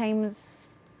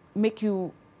sometimes make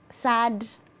you sad,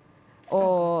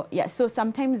 or so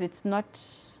sometimes it's not,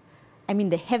 I mean,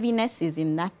 the heaviness is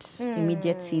in that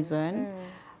immediate season,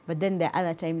 but then there are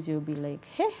other times you'll be like,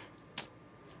 hey,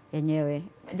 yenyewe.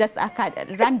 Just a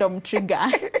random trigger.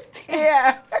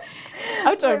 Yeah.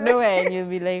 Out of nowhere, and you'll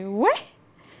be like, what?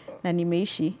 Na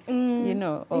nimeishi, you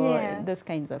know, or those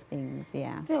kinds of things,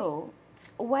 yeah. So,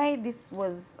 why this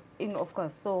was, of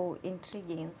course, so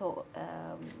intriguing and so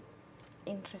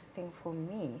interesting for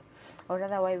me, or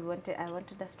rather why I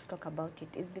wanted us to talk about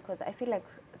it, is because I feel like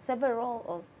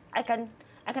I can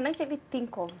actually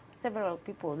think of several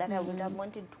people that I would have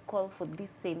wanted to call for this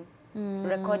same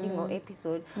recording or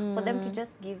episode, for them to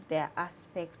just give their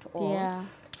aspect of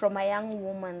from a young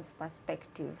woman's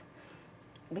perspective.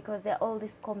 Because there are all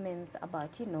these comments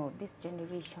about, you know, this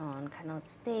generation cannot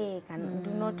stay, do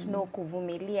not know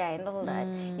kuvumilia and all that.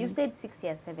 You said 6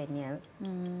 years, 7 years.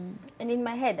 And in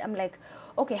my head, I'm like,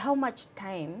 okay, how much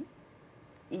time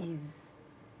is,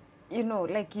 you know,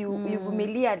 like you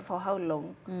vumiliaed for how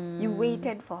long? You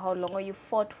waited for how long? Or you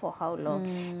fought for how long?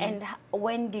 And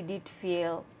when did it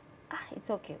feel, it's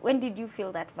okay. When did you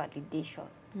feel that validation?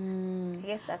 I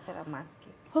guess that's what I'm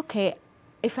asking. Okay,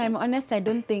 if I'm honest, I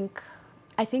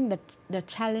think that the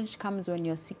challenge comes when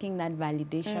you're seeking that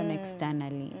validation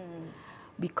externally,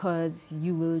 because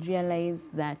you will realize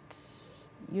that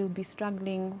you'll be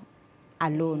struggling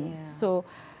alone. Yeah. So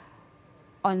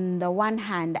on the one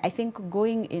hand, I think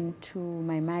going into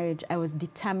my marriage, I was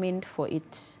determined for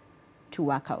it to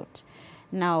work out.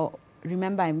 Now,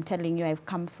 remember, I'm telling you, I've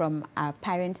come from a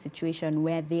parent situation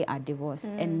where they are divorced.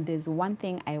 And there's one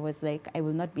thing I was like, I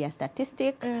will not be a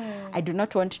statistic. I do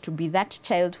not want to be that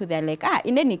child who they're like,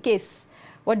 in any case,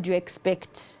 what do you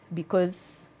expect?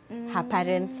 Because her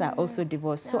parents are also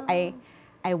divorced. So I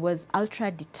was ultra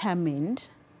determined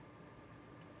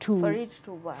for it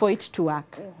to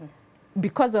work.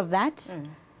 Because of that,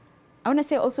 I want to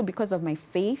say also because of my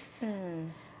faith.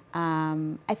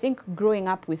 I think growing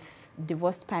up with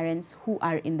divorced parents who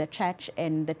are in the church,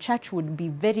 and the church would be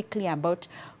very clear about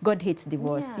God hates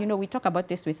divorce. Yeah. You know, we talk about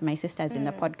this with my sisters in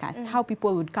the podcast, how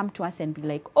people would come to us and be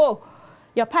like, oh,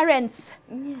 your parents,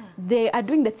 they are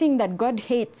doing the thing that God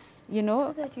hates, you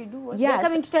know. So that you do what they're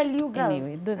coming to tell you girls.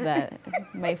 Anyway, those are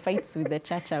my fights with the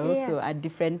church are also a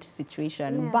different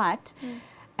situation. But,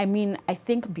 I mean, I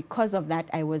think because of that,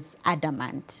 I was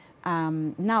adamant.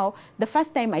 Now, the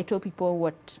first time I told people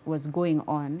what was going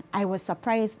on, I was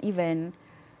surprised even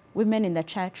women in the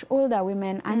church, older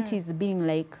women, aunties being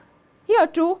like, here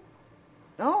too.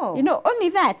 Oh. You know, only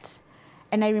that.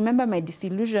 And I remember my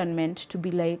disillusionment to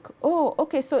be like, oh,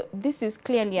 okay, so this is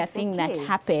clearly a thing that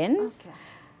happens. Okay.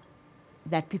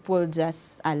 That people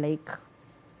just are like,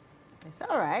 it's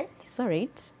all right. It's all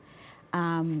right.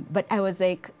 But I was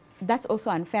like, that's also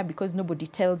unfair because nobody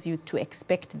tells you to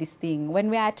expect this thing.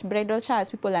 When we're at bridal showers,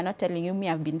 people are not telling you, me,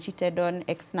 I've been cheated on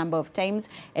X number of times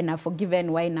and I've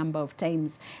forgiven Y number of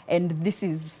times. And this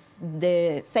is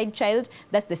the side child,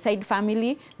 that's the side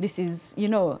family. This is, you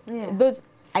know, those,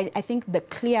 I think the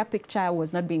clear picture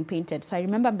was not being painted. So I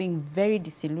remember being very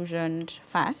disillusioned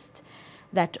first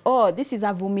that, oh, this is a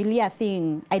vumilia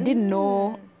thing. I didn't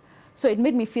know. So it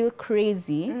made me feel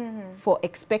crazy for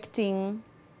expecting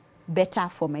better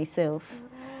for myself.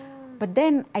 But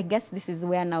then I guess this is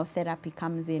where now therapy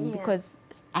comes in, because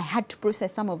I had to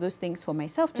process some of those things for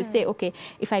myself to say, okay,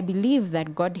 if I believe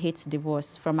that God hates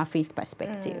divorce from a faith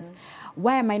perspective,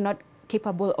 why am I not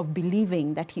capable of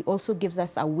believing that he also gives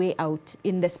us a way out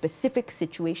in the specific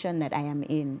situation that I am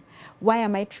in? Why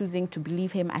am I choosing to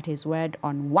believe him at his word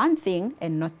on one thing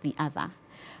and not the other?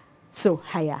 So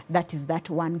higher, that is that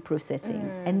one processing.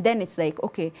 And then it's like,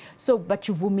 okay, so, but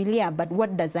you vumilia, but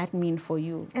what does that mean for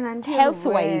you? And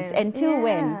health-wise, until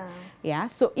when? Yeah,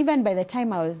 so even by the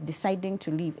time I was deciding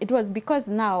to leave, it was because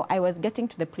now I was getting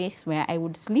to the place where I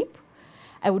would sleep,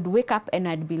 I would wake up and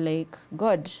I'd be like,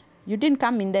 God, you didn't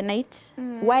come in the night.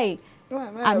 Why?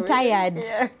 I'm tired.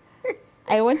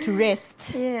 I want to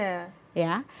rest. Yeah.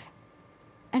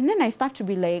 And then I start to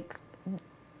be like,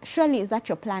 surely is that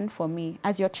your plan for me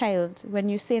as your child, when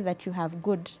you say that you have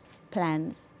good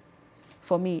plans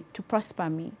for me to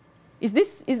prosper me? Is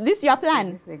this your plan?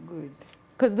 Is this good?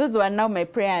 Because those were now my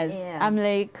prayers. I'm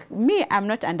like, I'm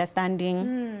not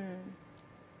understanding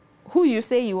who you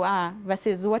say you are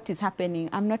versus what is happening.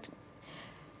 I'm not.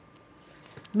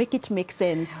 Make it make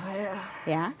sense.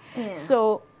 Yeah.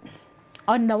 So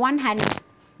on the one hand,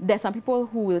 there's some people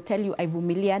who will tell you, I've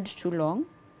humiliated too long.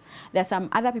 There's some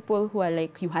other people who are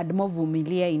like, you had more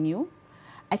vumilia in you.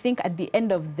 I think at the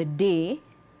end of the day,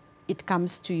 it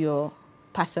comes to your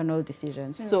personal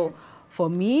decisions. So for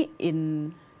me,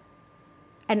 and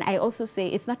I also say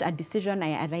it's not a decision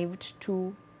I arrived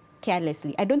to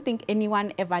carelessly. I don't think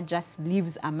anyone ever just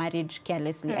leaves a marriage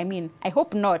carelessly. I mean, I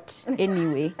hope not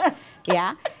anyway.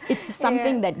 It's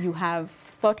something that you have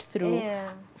thought through.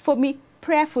 For me,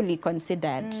 prayerfully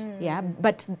considered. Yeah,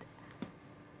 but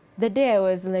the day I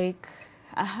was like,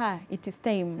 aha, it is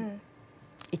time.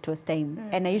 It was time.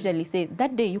 And I usually say,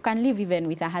 that day you can leave even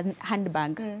with a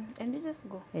handbag. And you just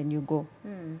go. And you go.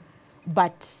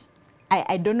 But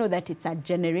I don't know that it's a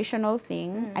generational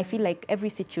thing. I feel like every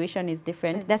situation is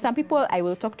different. There's some people I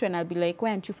will talk to and I'll be like,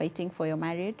 why aren't you fighting for your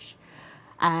marriage?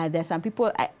 There's some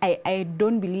people, I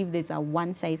don't believe there's a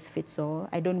one-size-fits-all.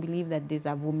 I don't believe that there's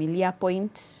a Vumilia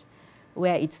point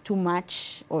where it's too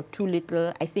much or too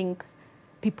little. I think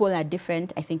people are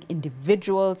different. I think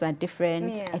individuals are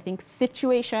different. I think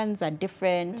situations are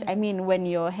different. I mean, when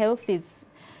your health is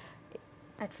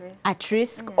at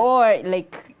risk or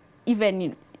like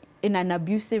even in an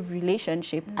abusive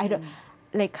relationship, I don't,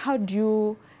 like, how do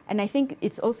you, and I think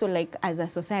it's also like as a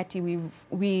society,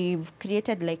 we've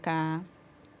created like an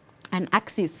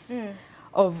axis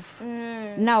of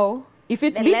now, if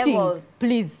it's beating, levels.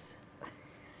 Please.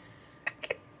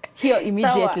 Here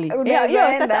immediately. But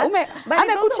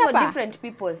it's also for different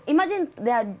people. Imagine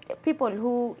there are people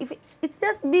who, if it's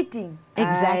just beating.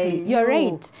 Exactly. You're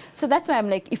right. So that's why I'm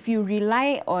like, if you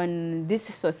rely on this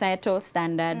societal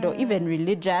standard or even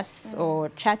religious or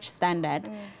church standard,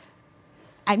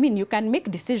 I mean, you can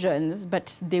make decisions,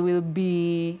 but they will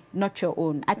be not your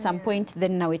own. At some point,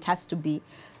 then now it has to be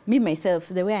me, myself,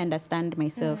 the way I understand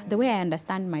myself, the way I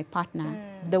understand my partner,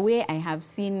 the way I have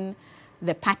seen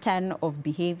the pattern of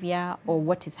behavior or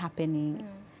what is happening.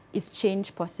 Is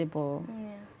change possible?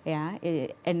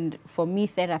 And for me,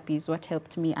 therapy is what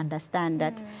helped me understand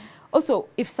that. Also,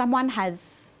 if someone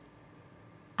has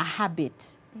a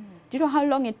habit, do you know how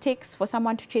long it takes for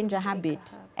someone to change a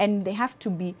habit? And they have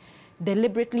to be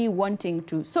deliberately wanting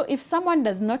to. So if someone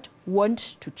does not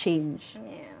want to change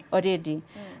already,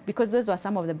 because those were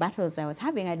some of the battles I was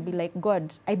having, I'd be like,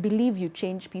 God, I believe you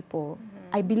change people.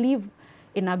 I believe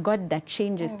in a God that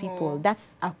changes people.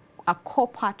 That's a core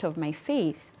part of my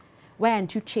faith. Why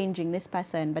aren't you changing this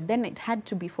person? But then it had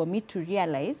to be for me to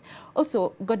realize,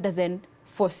 also, God doesn't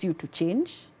force you to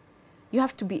change. You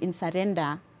have to be in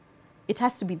surrender. It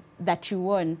has to be that you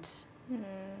want.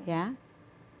 Yeah?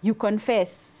 You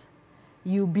confess.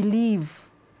 You believe.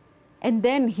 And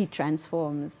then he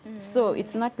transforms. So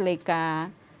it's not like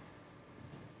a...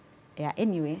 Yeah,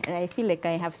 anyway, I feel like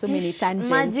I have so many tangents.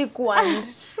 Magic wand.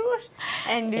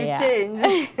 And you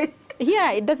change.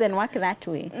 Yeah, it doesn't work that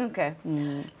way. Okay.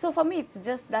 So for me, it's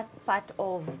just that part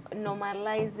of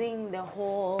normalizing the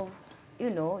whole, you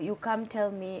know, you come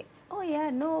tell me, oh yeah,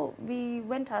 no, we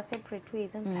went our separate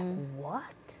ways. I'm like,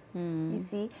 what? You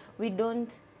see, we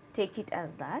don't take it as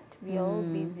that. We're all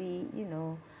busy, you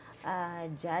know,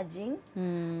 judging.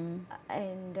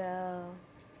 And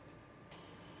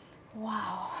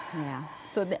wow. Yeah.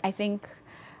 So I think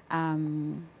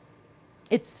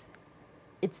it's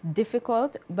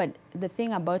difficult, but the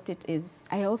thing about it is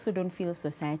I also don't feel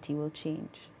society will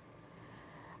change.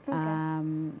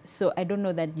 So I don't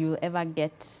know that you'll ever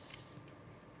get...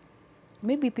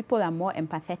 Maybe people are more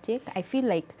empathetic. I feel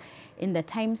like in the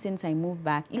time since I moved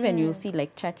back, even you'll see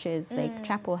like churches, like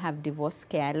chapel have divorce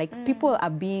care. Like people are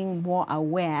being more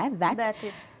aware that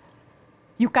it's...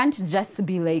 You can't just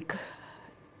be like,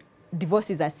 divorce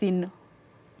is a sin.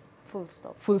 Full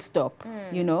stop. Full stop,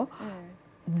 you know.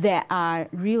 There are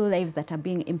real lives that are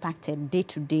being impacted day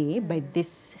to day by this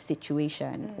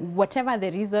situation. Whatever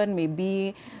the reason may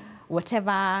be,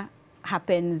 whatever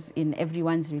happens in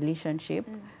everyone's relationship,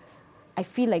 I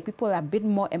feel like people are a bit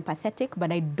more empathetic,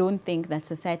 but I don't think that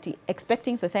society,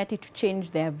 expecting society to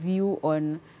change their view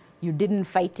on you didn't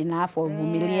fight enough or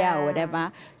Vumilia or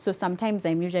whatever. So sometimes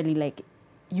I'm usually like,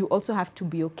 you also have to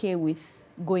be okay with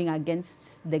going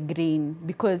against the grain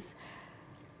because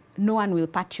no one will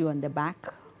pat you on the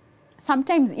back.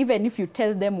 Sometimes even if you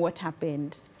tell them what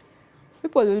happened,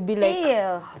 people will be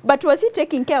like, but was he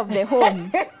taking care of the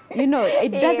home? You know,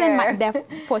 it doesn't matter.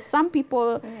 For some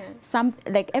people,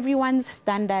 like everyone's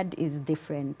standard is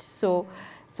different. So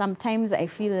sometimes I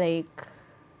feel like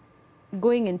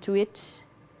going into it,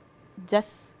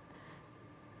 just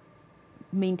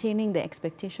maintaining the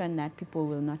expectation that people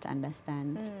will not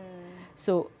understand.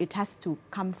 So it has to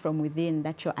come from within,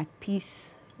 that you're at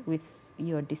peace with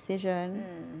your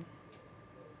decision.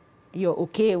 You're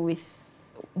okay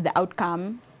with the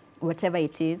outcome, whatever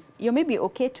it is. You're maybe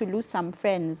okay to lose some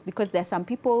friends because there are some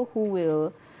people who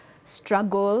will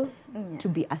struggle to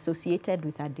be associated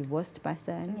with a divorced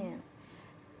person.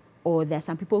 Or there are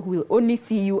some people who will only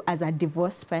see you as a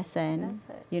divorced person.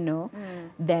 You know,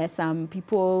 there are some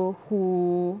people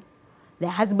who their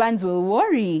husbands will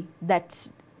worry that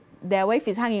their wife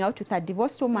is hanging out with a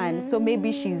divorced woman, so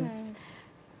maybe she's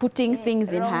putting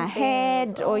things in her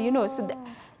head, or, you know, so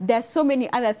there's so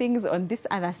many other things on this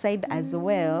other side as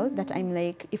well that I'm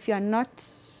like, if you're not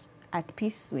at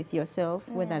peace with yourself,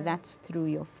 whether that's through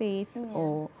your faith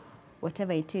or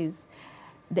whatever it is,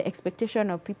 the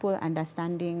expectation of people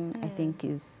understanding, I think,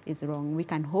 is wrong. We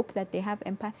can hope that they have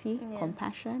empathy,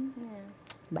 compassion,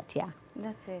 but yeah.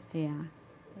 That's it. Yeah.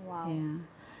 Wow. Yeah.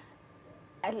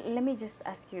 Let me just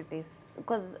ask you this,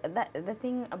 because the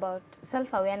thing about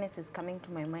self-awareness is coming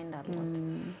to my mind a lot.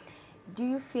 Do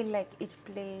you feel like it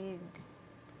played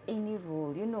any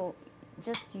role, you know,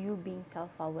 just you being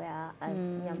self-aware as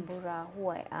Nyambura, who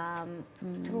I am,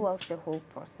 throughout the whole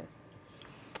process?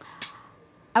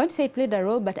 I would say it played a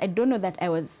role, but I don't know that I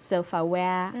was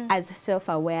self-aware as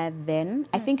self-aware then.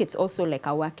 I think it's also like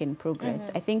a work in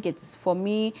progress. I think it's, for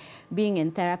me, being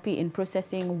in therapy, in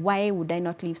processing, why would I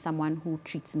not leave someone who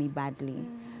treats me badly?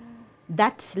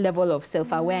 That level of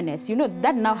self-awareness, you know,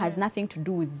 that now has nothing to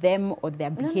do with them or their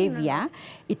behavior.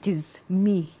 It is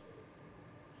me.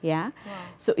 Yeah. Wow.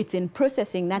 So it's in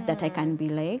processing that that I can be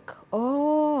like,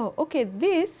 oh, okay,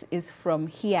 this is from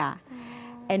here.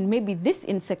 And maybe this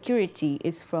insecurity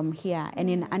is from here. And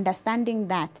in understanding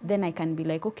that, then I can be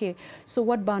like, okay, so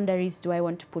what boundaries do I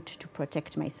want to put to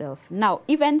protect myself? Now,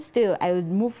 even still, I would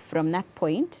move from that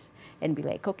point and be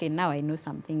like, okay, now I know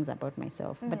some things about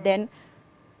myself. But then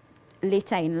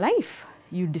later in life,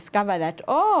 you discover that,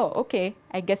 oh, okay,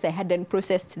 I guess I hadn't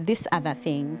processed this other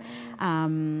thing.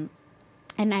 And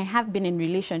I have been in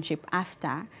relationship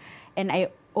after. And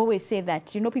I always say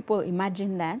that, you know, people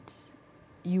imagine that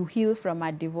you heal from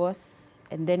a divorce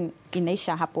and then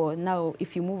inaisha hapo. Now,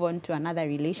 if you move on to another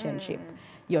relationship,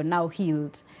 you're now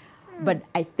healed. But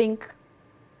I think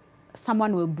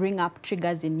someone will bring up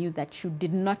triggers in you that you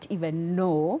did not even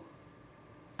know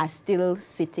are still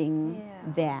sitting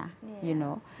there, you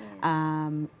know.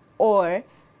 Or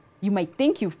you might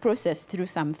think you've processed through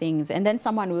some things, and then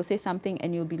someone will say something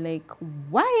and you'll be like,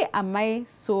 why am I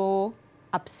so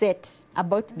upset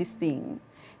about this thing?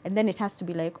 And then it has to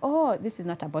be like, oh, this is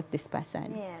not about this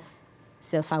person.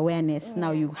 Self-awareness.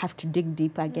 Now you have to dig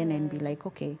deep again and be like,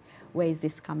 okay, where is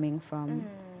this coming from?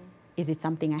 Is it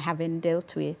something I haven't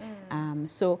dealt with?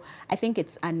 So I think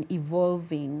it's an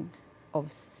evolving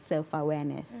of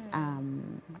self-awareness.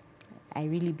 I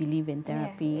really believe in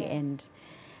therapy and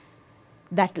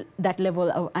that level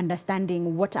of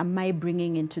understanding, what am I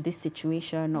bringing into this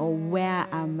situation, or where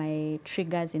are my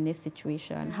triggers in this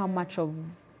situation? How much of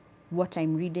what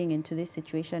I'm reading into this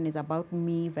situation is about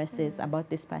me versus about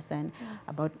this person,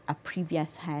 about a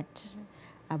previous hurt,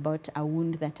 about a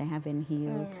wound that I haven't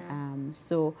healed.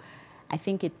 So I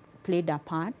think it played a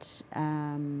part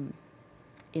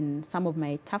in some of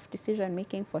my tough decision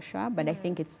making, for sure, but I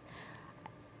think it's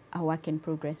a work in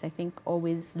progress. I think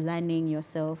always learning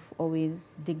yourself,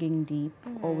 always digging deep,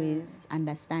 always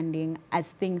understanding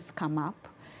as things come up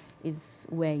is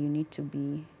where you need to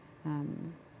be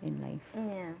in life.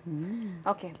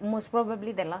 Okay, most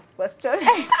probably the last question.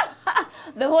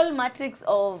 The whole matrix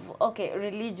of, okay,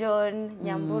 religion,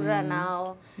 Nyambura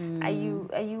now.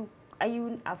 Are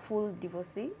you a full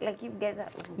divorcee? Like, you guys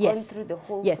have gone through the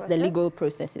whole process? The legal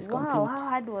process is complete. Wow, how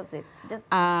hard was it? Just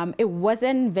it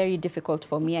wasn't very difficult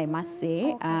for me, I must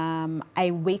say.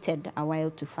 I waited a while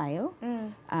to file.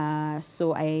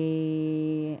 So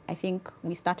I think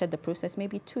we started the process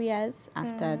maybe 2 years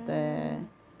after the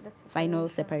final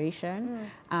separation.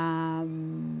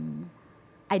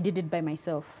 I did it by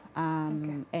myself,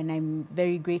 and I'm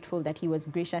very grateful that he was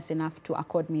gracious enough to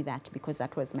accord me that, because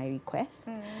that was my request.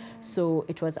 So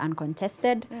it was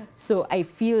uncontested. So I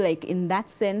feel like in that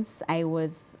sense, I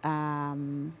was...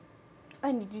 and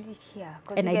you did it here.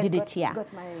 And I did it here.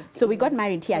 Got married. So we got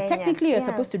married here. Kenya. Technically, you're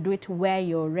supposed to do it where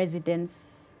your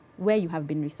residence, where you have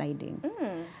been residing.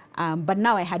 But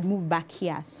now I had moved back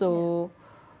here, so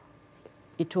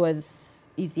it was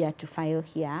easier to file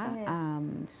here.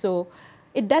 So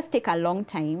it does take a long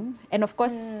time. And of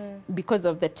course, because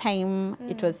of the time,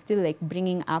 it was still like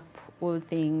bringing up old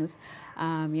things,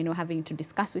 you know, having to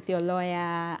discuss with your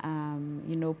lawyer,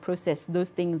 you know, process those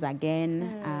things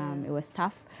again. It was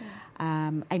tough.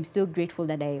 I'm still grateful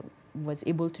that I was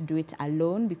able to do it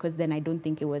alone, because then I don't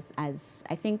think it was as,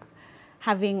 I think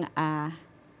having a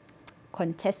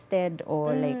contested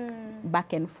or like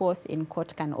back and forth in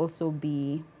court can also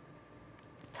be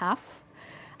tough.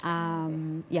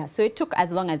 Yeah, so it took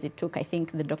as long as it took. I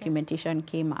think the documentation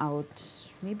came out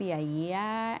maybe a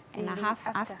year and a half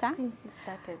after. Since you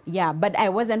started. Yeah, but I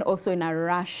wasn't also in a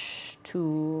rush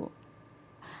to...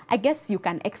 I guess you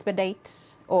can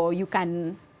expedite, or you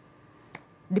can,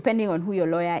 depending on who your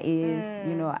lawyer is,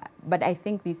 you know, but I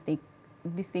think these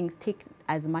these things take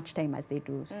as much time as they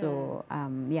do. So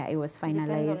yeah, it was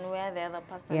finalized. Depends on where the other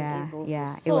person is also.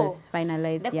 Yeah, so it was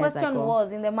finalized the years question ago.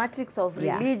 was in the matrix of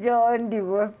religion,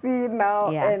 divorcee now,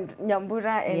 and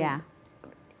Nyambura, and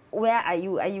where are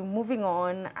you? Are you moving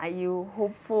on? Are you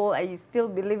hopeful? Are you still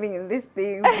believing in these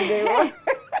things?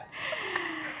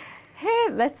 Hey,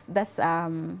 that's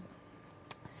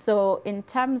so in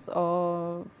terms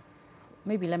of,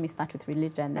 maybe let me start with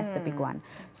religion. That's the big one.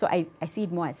 So I see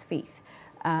it more as faith.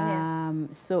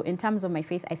 So in terms of my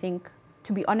faith, I think,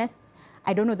 to be honest,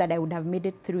 I don't know that I would have made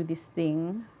it through this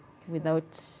thing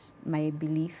without my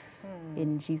belief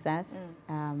in Jesus.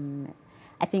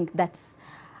 I think that's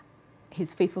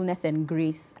his faithfulness and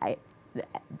grace. I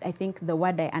think the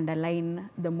word I underline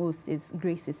the most is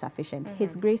grace is sufficient.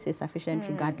 His grace is sufficient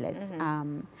regardless.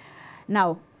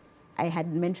 Now, I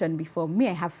had mentioned before, me,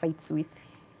 I have fights with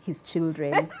his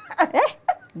children.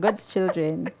 God's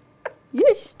children.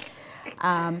 Yeesh.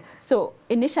 So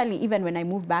initially, even when I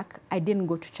moved back, I didn't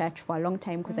go to church for a long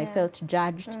time because I felt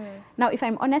judged. Now, if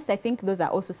I'm honest, I think those are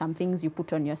also some things you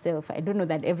put on yourself. I don't know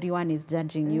that everyone is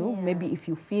judging you. Maybe if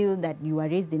you feel that you were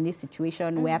raised in this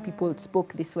situation where people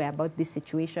spoke this way about this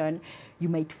situation, you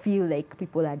might feel like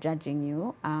people are judging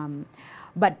you.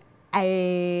 But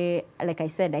like I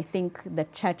said, I think the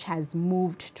church has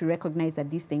moved to recognize that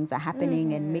these things are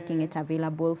happening and making it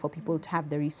available for people to have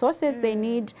the resources they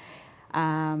need.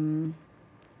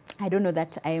 I don't know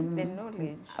that I'm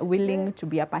willing to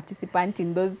be a participant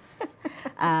in those.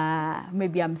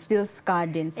 Maybe I'm still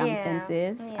scarred in some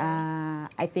senses.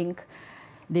 I think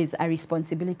there's a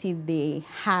responsibility they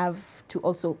have to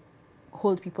also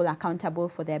hold people accountable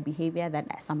for their behavior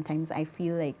that sometimes I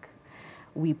feel like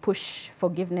we push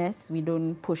forgiveness, we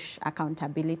don't push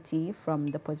accountability from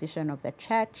the position of the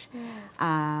church.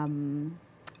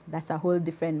 That's a whole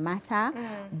different matter.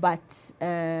 But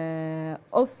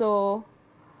also,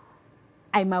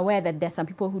 I'm aware that there's some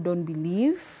people who don't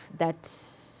believe that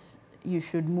you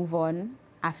should move on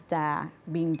after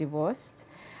being divorced.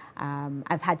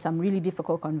 I've had some really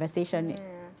difficult conversation,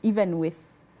 even with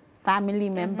family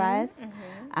members.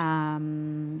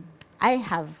 I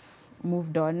have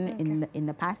moved on in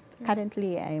the past.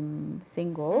 Currently, I'm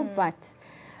single, but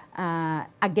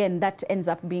again, that ends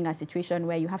up being a situation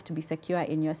where you have to be secure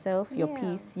in yourself, your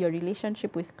peace, your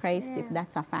relationship with Christ, if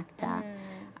that's a factor.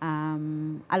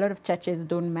 A lot of churches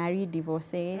don't marry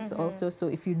divorcees also, so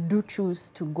if you do choose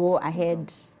to go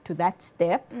ahead to that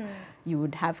step, you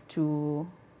would have to,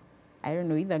 I don't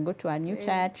know, either go to a new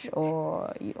church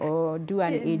or do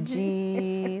an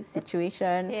AG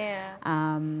situation.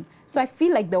 So I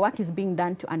feel like the work is being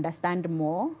done to understand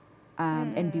more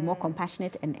and be more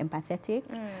compassionate and empathetic.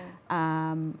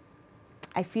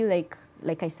 I feel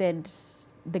like I said,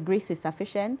 the grace is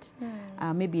sufficient.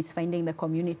 Maybe it's finding the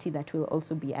community that will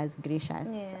also be as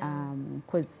gracious.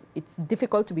 Because it's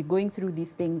difficult to be going through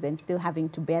these things and still having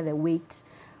to bear the weight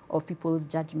of people's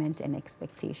judgment and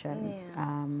expectations.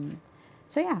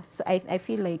 So yeah, so I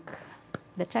feel like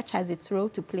the church has its role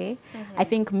to play. I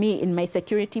think me, in my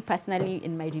security personally,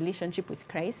 in my relationship with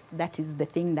Christ, that is the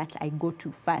thing that I go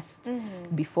to first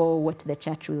before what the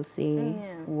church will say,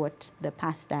 what the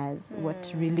pastors,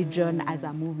 what religion as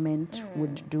a movement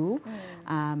would do.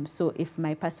 So if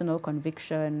my personal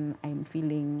conviction, I'm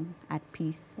feeling at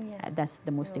peace, that's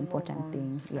the most important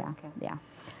thing. Yeah.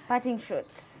 Parting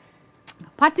shots.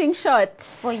 Parting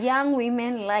shots. For young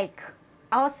women like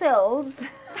ourselves.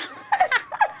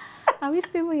 Are we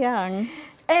still young?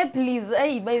 Hey, please.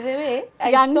 Hey, by the way, I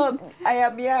am young.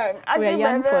 We're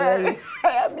young for life. I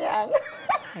am young.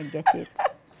 I get it.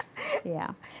 Yeah.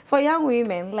 For young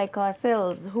women like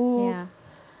ourselves who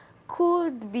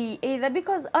could be either,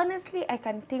 because honestly, I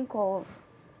can think of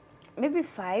maybe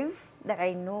 5 that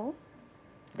I know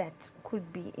that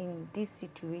could be in this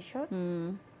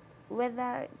situation.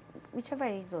 Whether, whichever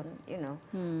reason, you know.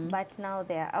 But now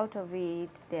they're out of it.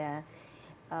 They're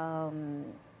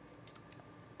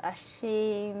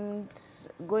ashamed,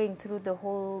 going through the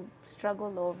whole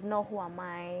struggle of, no, who am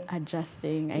I?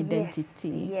 Adjusting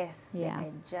identity. Yes,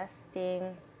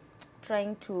 adjusting,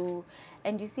 trying to,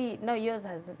 and you see, now yours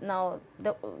has, now,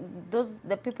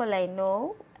 the people I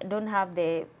know don't have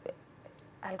the,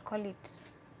 I'll call it,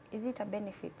 is it a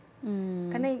benefit?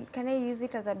 Can I use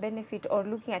it as a benefit, or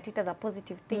looking at it as a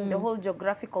positive thing? The whole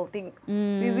geographical thing.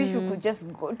 We wish we could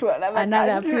just go to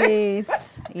another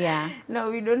place.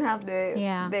 No, we don't have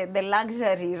the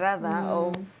luxury rather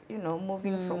of, you know,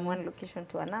 moving from one location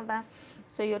to another.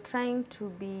 So you're trying to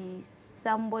be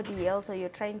somebody else, or you're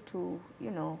trying to,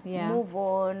 you know, move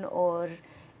on, or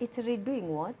it's redoing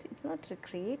what? It's not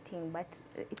recreating, but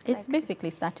it's like,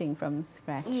 basically starting from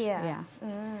scratch.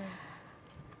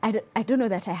 I don't know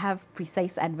that I have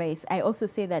precise advice. I also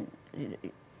say that,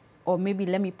 or maybe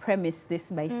let me premise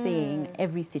this by saying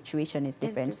every situation is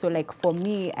different. So like for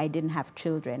me, I didn't have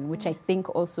children, which I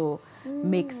think also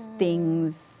makes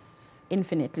things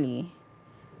infinitely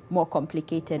more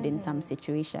complicated in some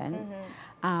situations.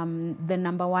 The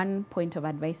number one point of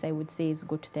advice I would say is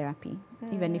go to therapy,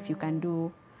 even if you can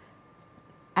do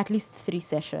at least 3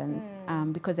 sessions,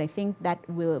 because I think that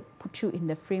will put you in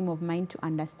the frame of mind to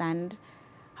understand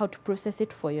how to process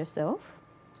it for yourself,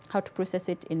 how to process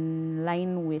it in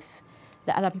line with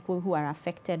the other people who are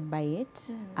affected by it,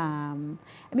 and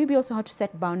maybe also how to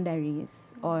set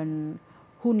boundaries on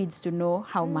who needs to know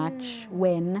how much,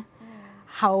 when,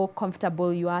 how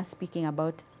comfortable you are speaking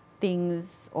about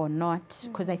things or not.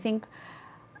 Because I think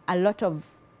a lot of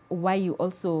why you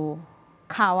also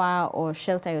cower or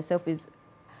shelter yourself is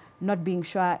not being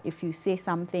sure if you say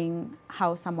something,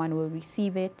 how someone will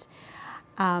receive it.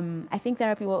 I think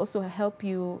therapy will also help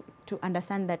you to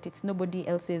understand that it's nobody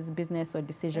else's business or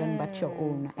decision but your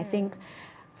own. I think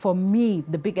for me,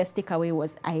 the biggest takeaway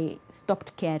was I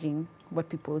stopped caring what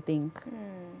people think.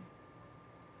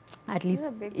 At least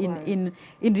in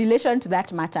relation to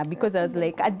that matter, because I was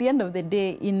like, at the end of the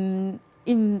day, in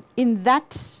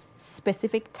that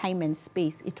specific time and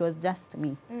space, it was just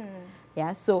me.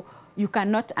 Yeah, so you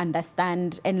cannot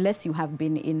understand, unless you have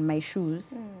been in my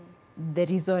shoes, the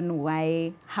reason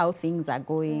why, how things are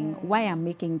going, why I'm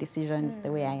making decisions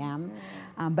the way I am.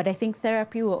 But I think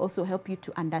therapy will also help you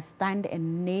to understand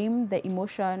and name the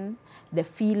emotion, the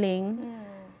feeling,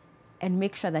 and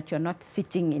make sure that you're not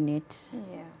sitting in it.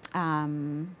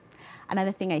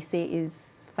 Another thing I say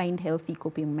is find healthy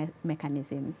coping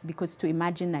mechanisms, because to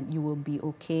imagine that you will be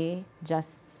okay,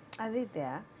 just... Are they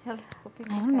there? Healthy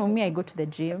coping I don't know, me, I go to the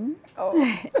gym. Oh.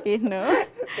 You know?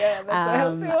 Yeah,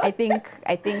 that's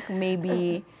I think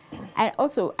maybe, and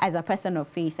also as a person of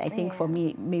faith, I think for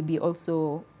me, maybe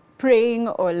also praying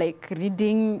or like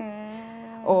reading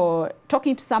or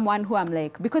talking to someone who I'm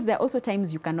like, because there are also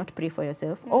times you cannot pray for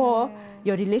yourself, or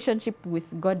your relationship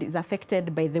with God is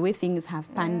affected by the way things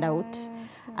have panned out.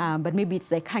 But maybe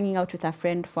it's like hanging out with a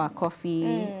friend for a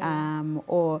coffee,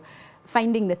 or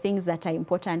finding the things that are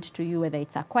important to you, whether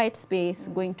it's a quiet space,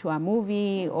 going to a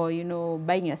movie, or, you know,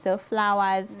 buying yourself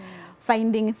flowers,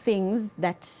 finding things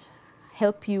that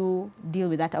help you deal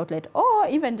with that outlet, or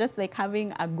even just like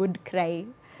having a good cry.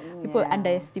 People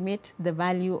underestimate the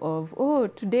value of, oh,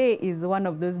 today is one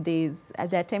of those days.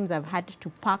 There are times I've had to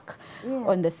park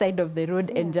on the side of the road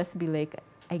and just be like,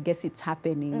 I guess it's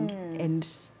happening. And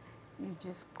you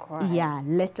just cry. Yeah,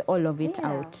 let all of it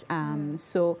out.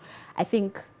 So I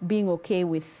think being okay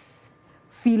with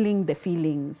feeling the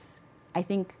feelings. I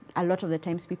think a lot of the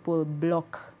times people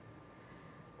block,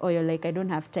 or you're like, I don't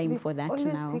have time for that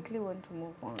now. Always quickly want to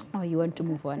move on. Oh, you want to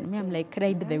move on. Me, I'm like,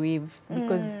 ride the wave,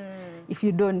 because if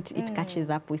you don't, it catches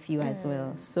up with you as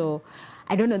well. So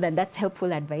I don't know that that's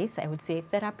helpful advice. I would say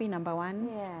therapy, number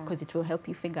one, because it will help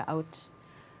you figure out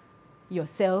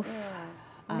yourself.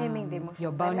 Naming the emotions.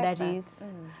 Your boundaries,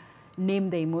 name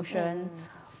the emotions,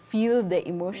 feel the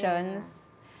emotions,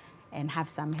 and have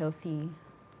some healthy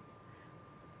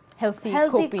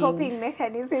coping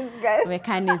mechanisms, guys.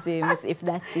 Mechanisms, if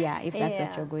that's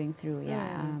what you're going through.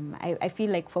 I feel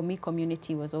like for me,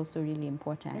 community was also really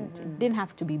important. It didn't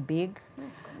have to be big.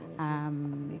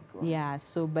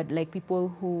 So but like people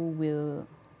who will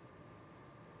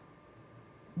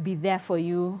be there for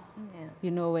you, you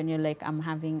know, when you're like, I'm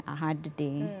having a hard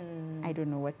day, I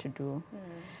don't know what to do.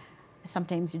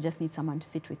 Sometimes you just need someone to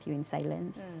sit with you in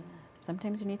silence.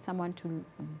 Sometimes you need someone to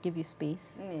give you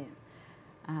space.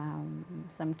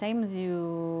 Sometimes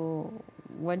you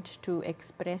want to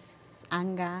express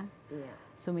anger.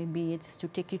 So maybe it's to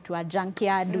take you to a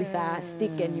junkyard with a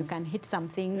stick, and you can hit some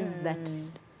things that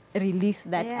release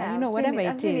that, you know, whatever it is.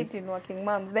 I've seen it in working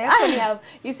moms. They actually have,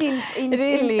 you see,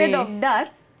 instead of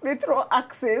darts, they throw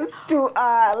axes to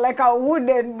like a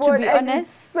wooden board. To be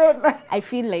honest, I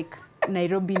feel like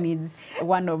Nairobi needs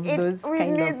one of those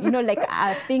kind of, you know, like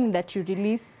a thing that you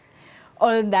release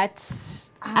all that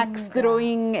axe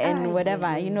throwing and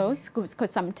whatever, you know,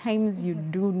 because sometimes you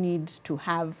do need to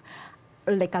have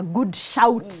like a good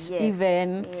shout,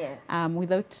 even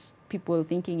without people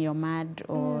thinking you're mad,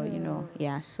 or you know,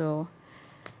 so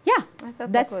I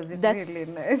thought that was really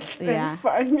nice and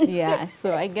funny.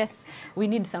 So I guess we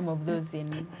need some of those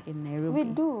in Nairobi. We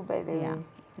do, by the way.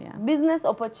 Business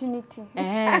opportunity.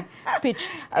 Pitch,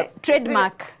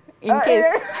 trademark, in case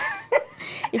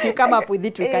if you come up with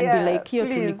it, we can be like, hiyo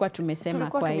tulikuwa tumesema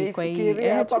kwa hii,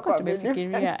 tulikuwa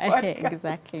tumefikiria.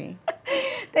 Exactly.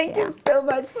 Thank you so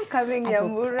much for coming,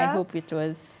 Nyambura. I hope it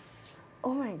was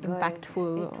Oh my God.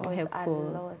 impactful or helpful.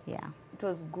 A lot. Yeah. It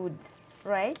was good.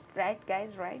 Right,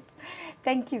 guys, right.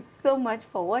 Thank you so much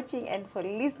for watching and for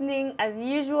listening. As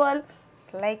usual,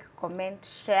 like, comment,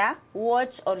 share,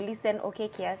 watch or listen OK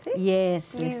Kiasi.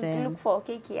 Yes, Please listen. look for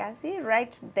OK Kiasi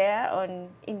right there on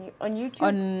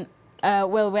YouTube.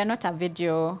 Well, we're not a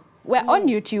video. We're on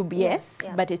YouTube, yes,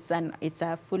 yeah. but it's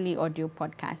a fully audio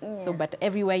podcast. Yeah. So, but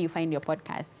everywhere you find your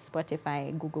podcasts,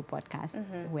 Spotify, Google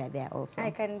Podcasts, we're there also. I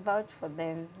can vouch for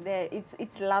them.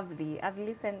 It's lovely. I've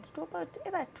listened to about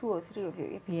either 2 or 3 of your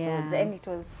episodes, and it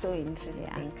was so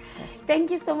interesting. Yeah. Thank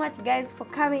you so much, guys, for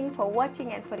coming, for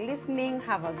watching, and for listening.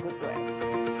 Have a good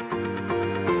one.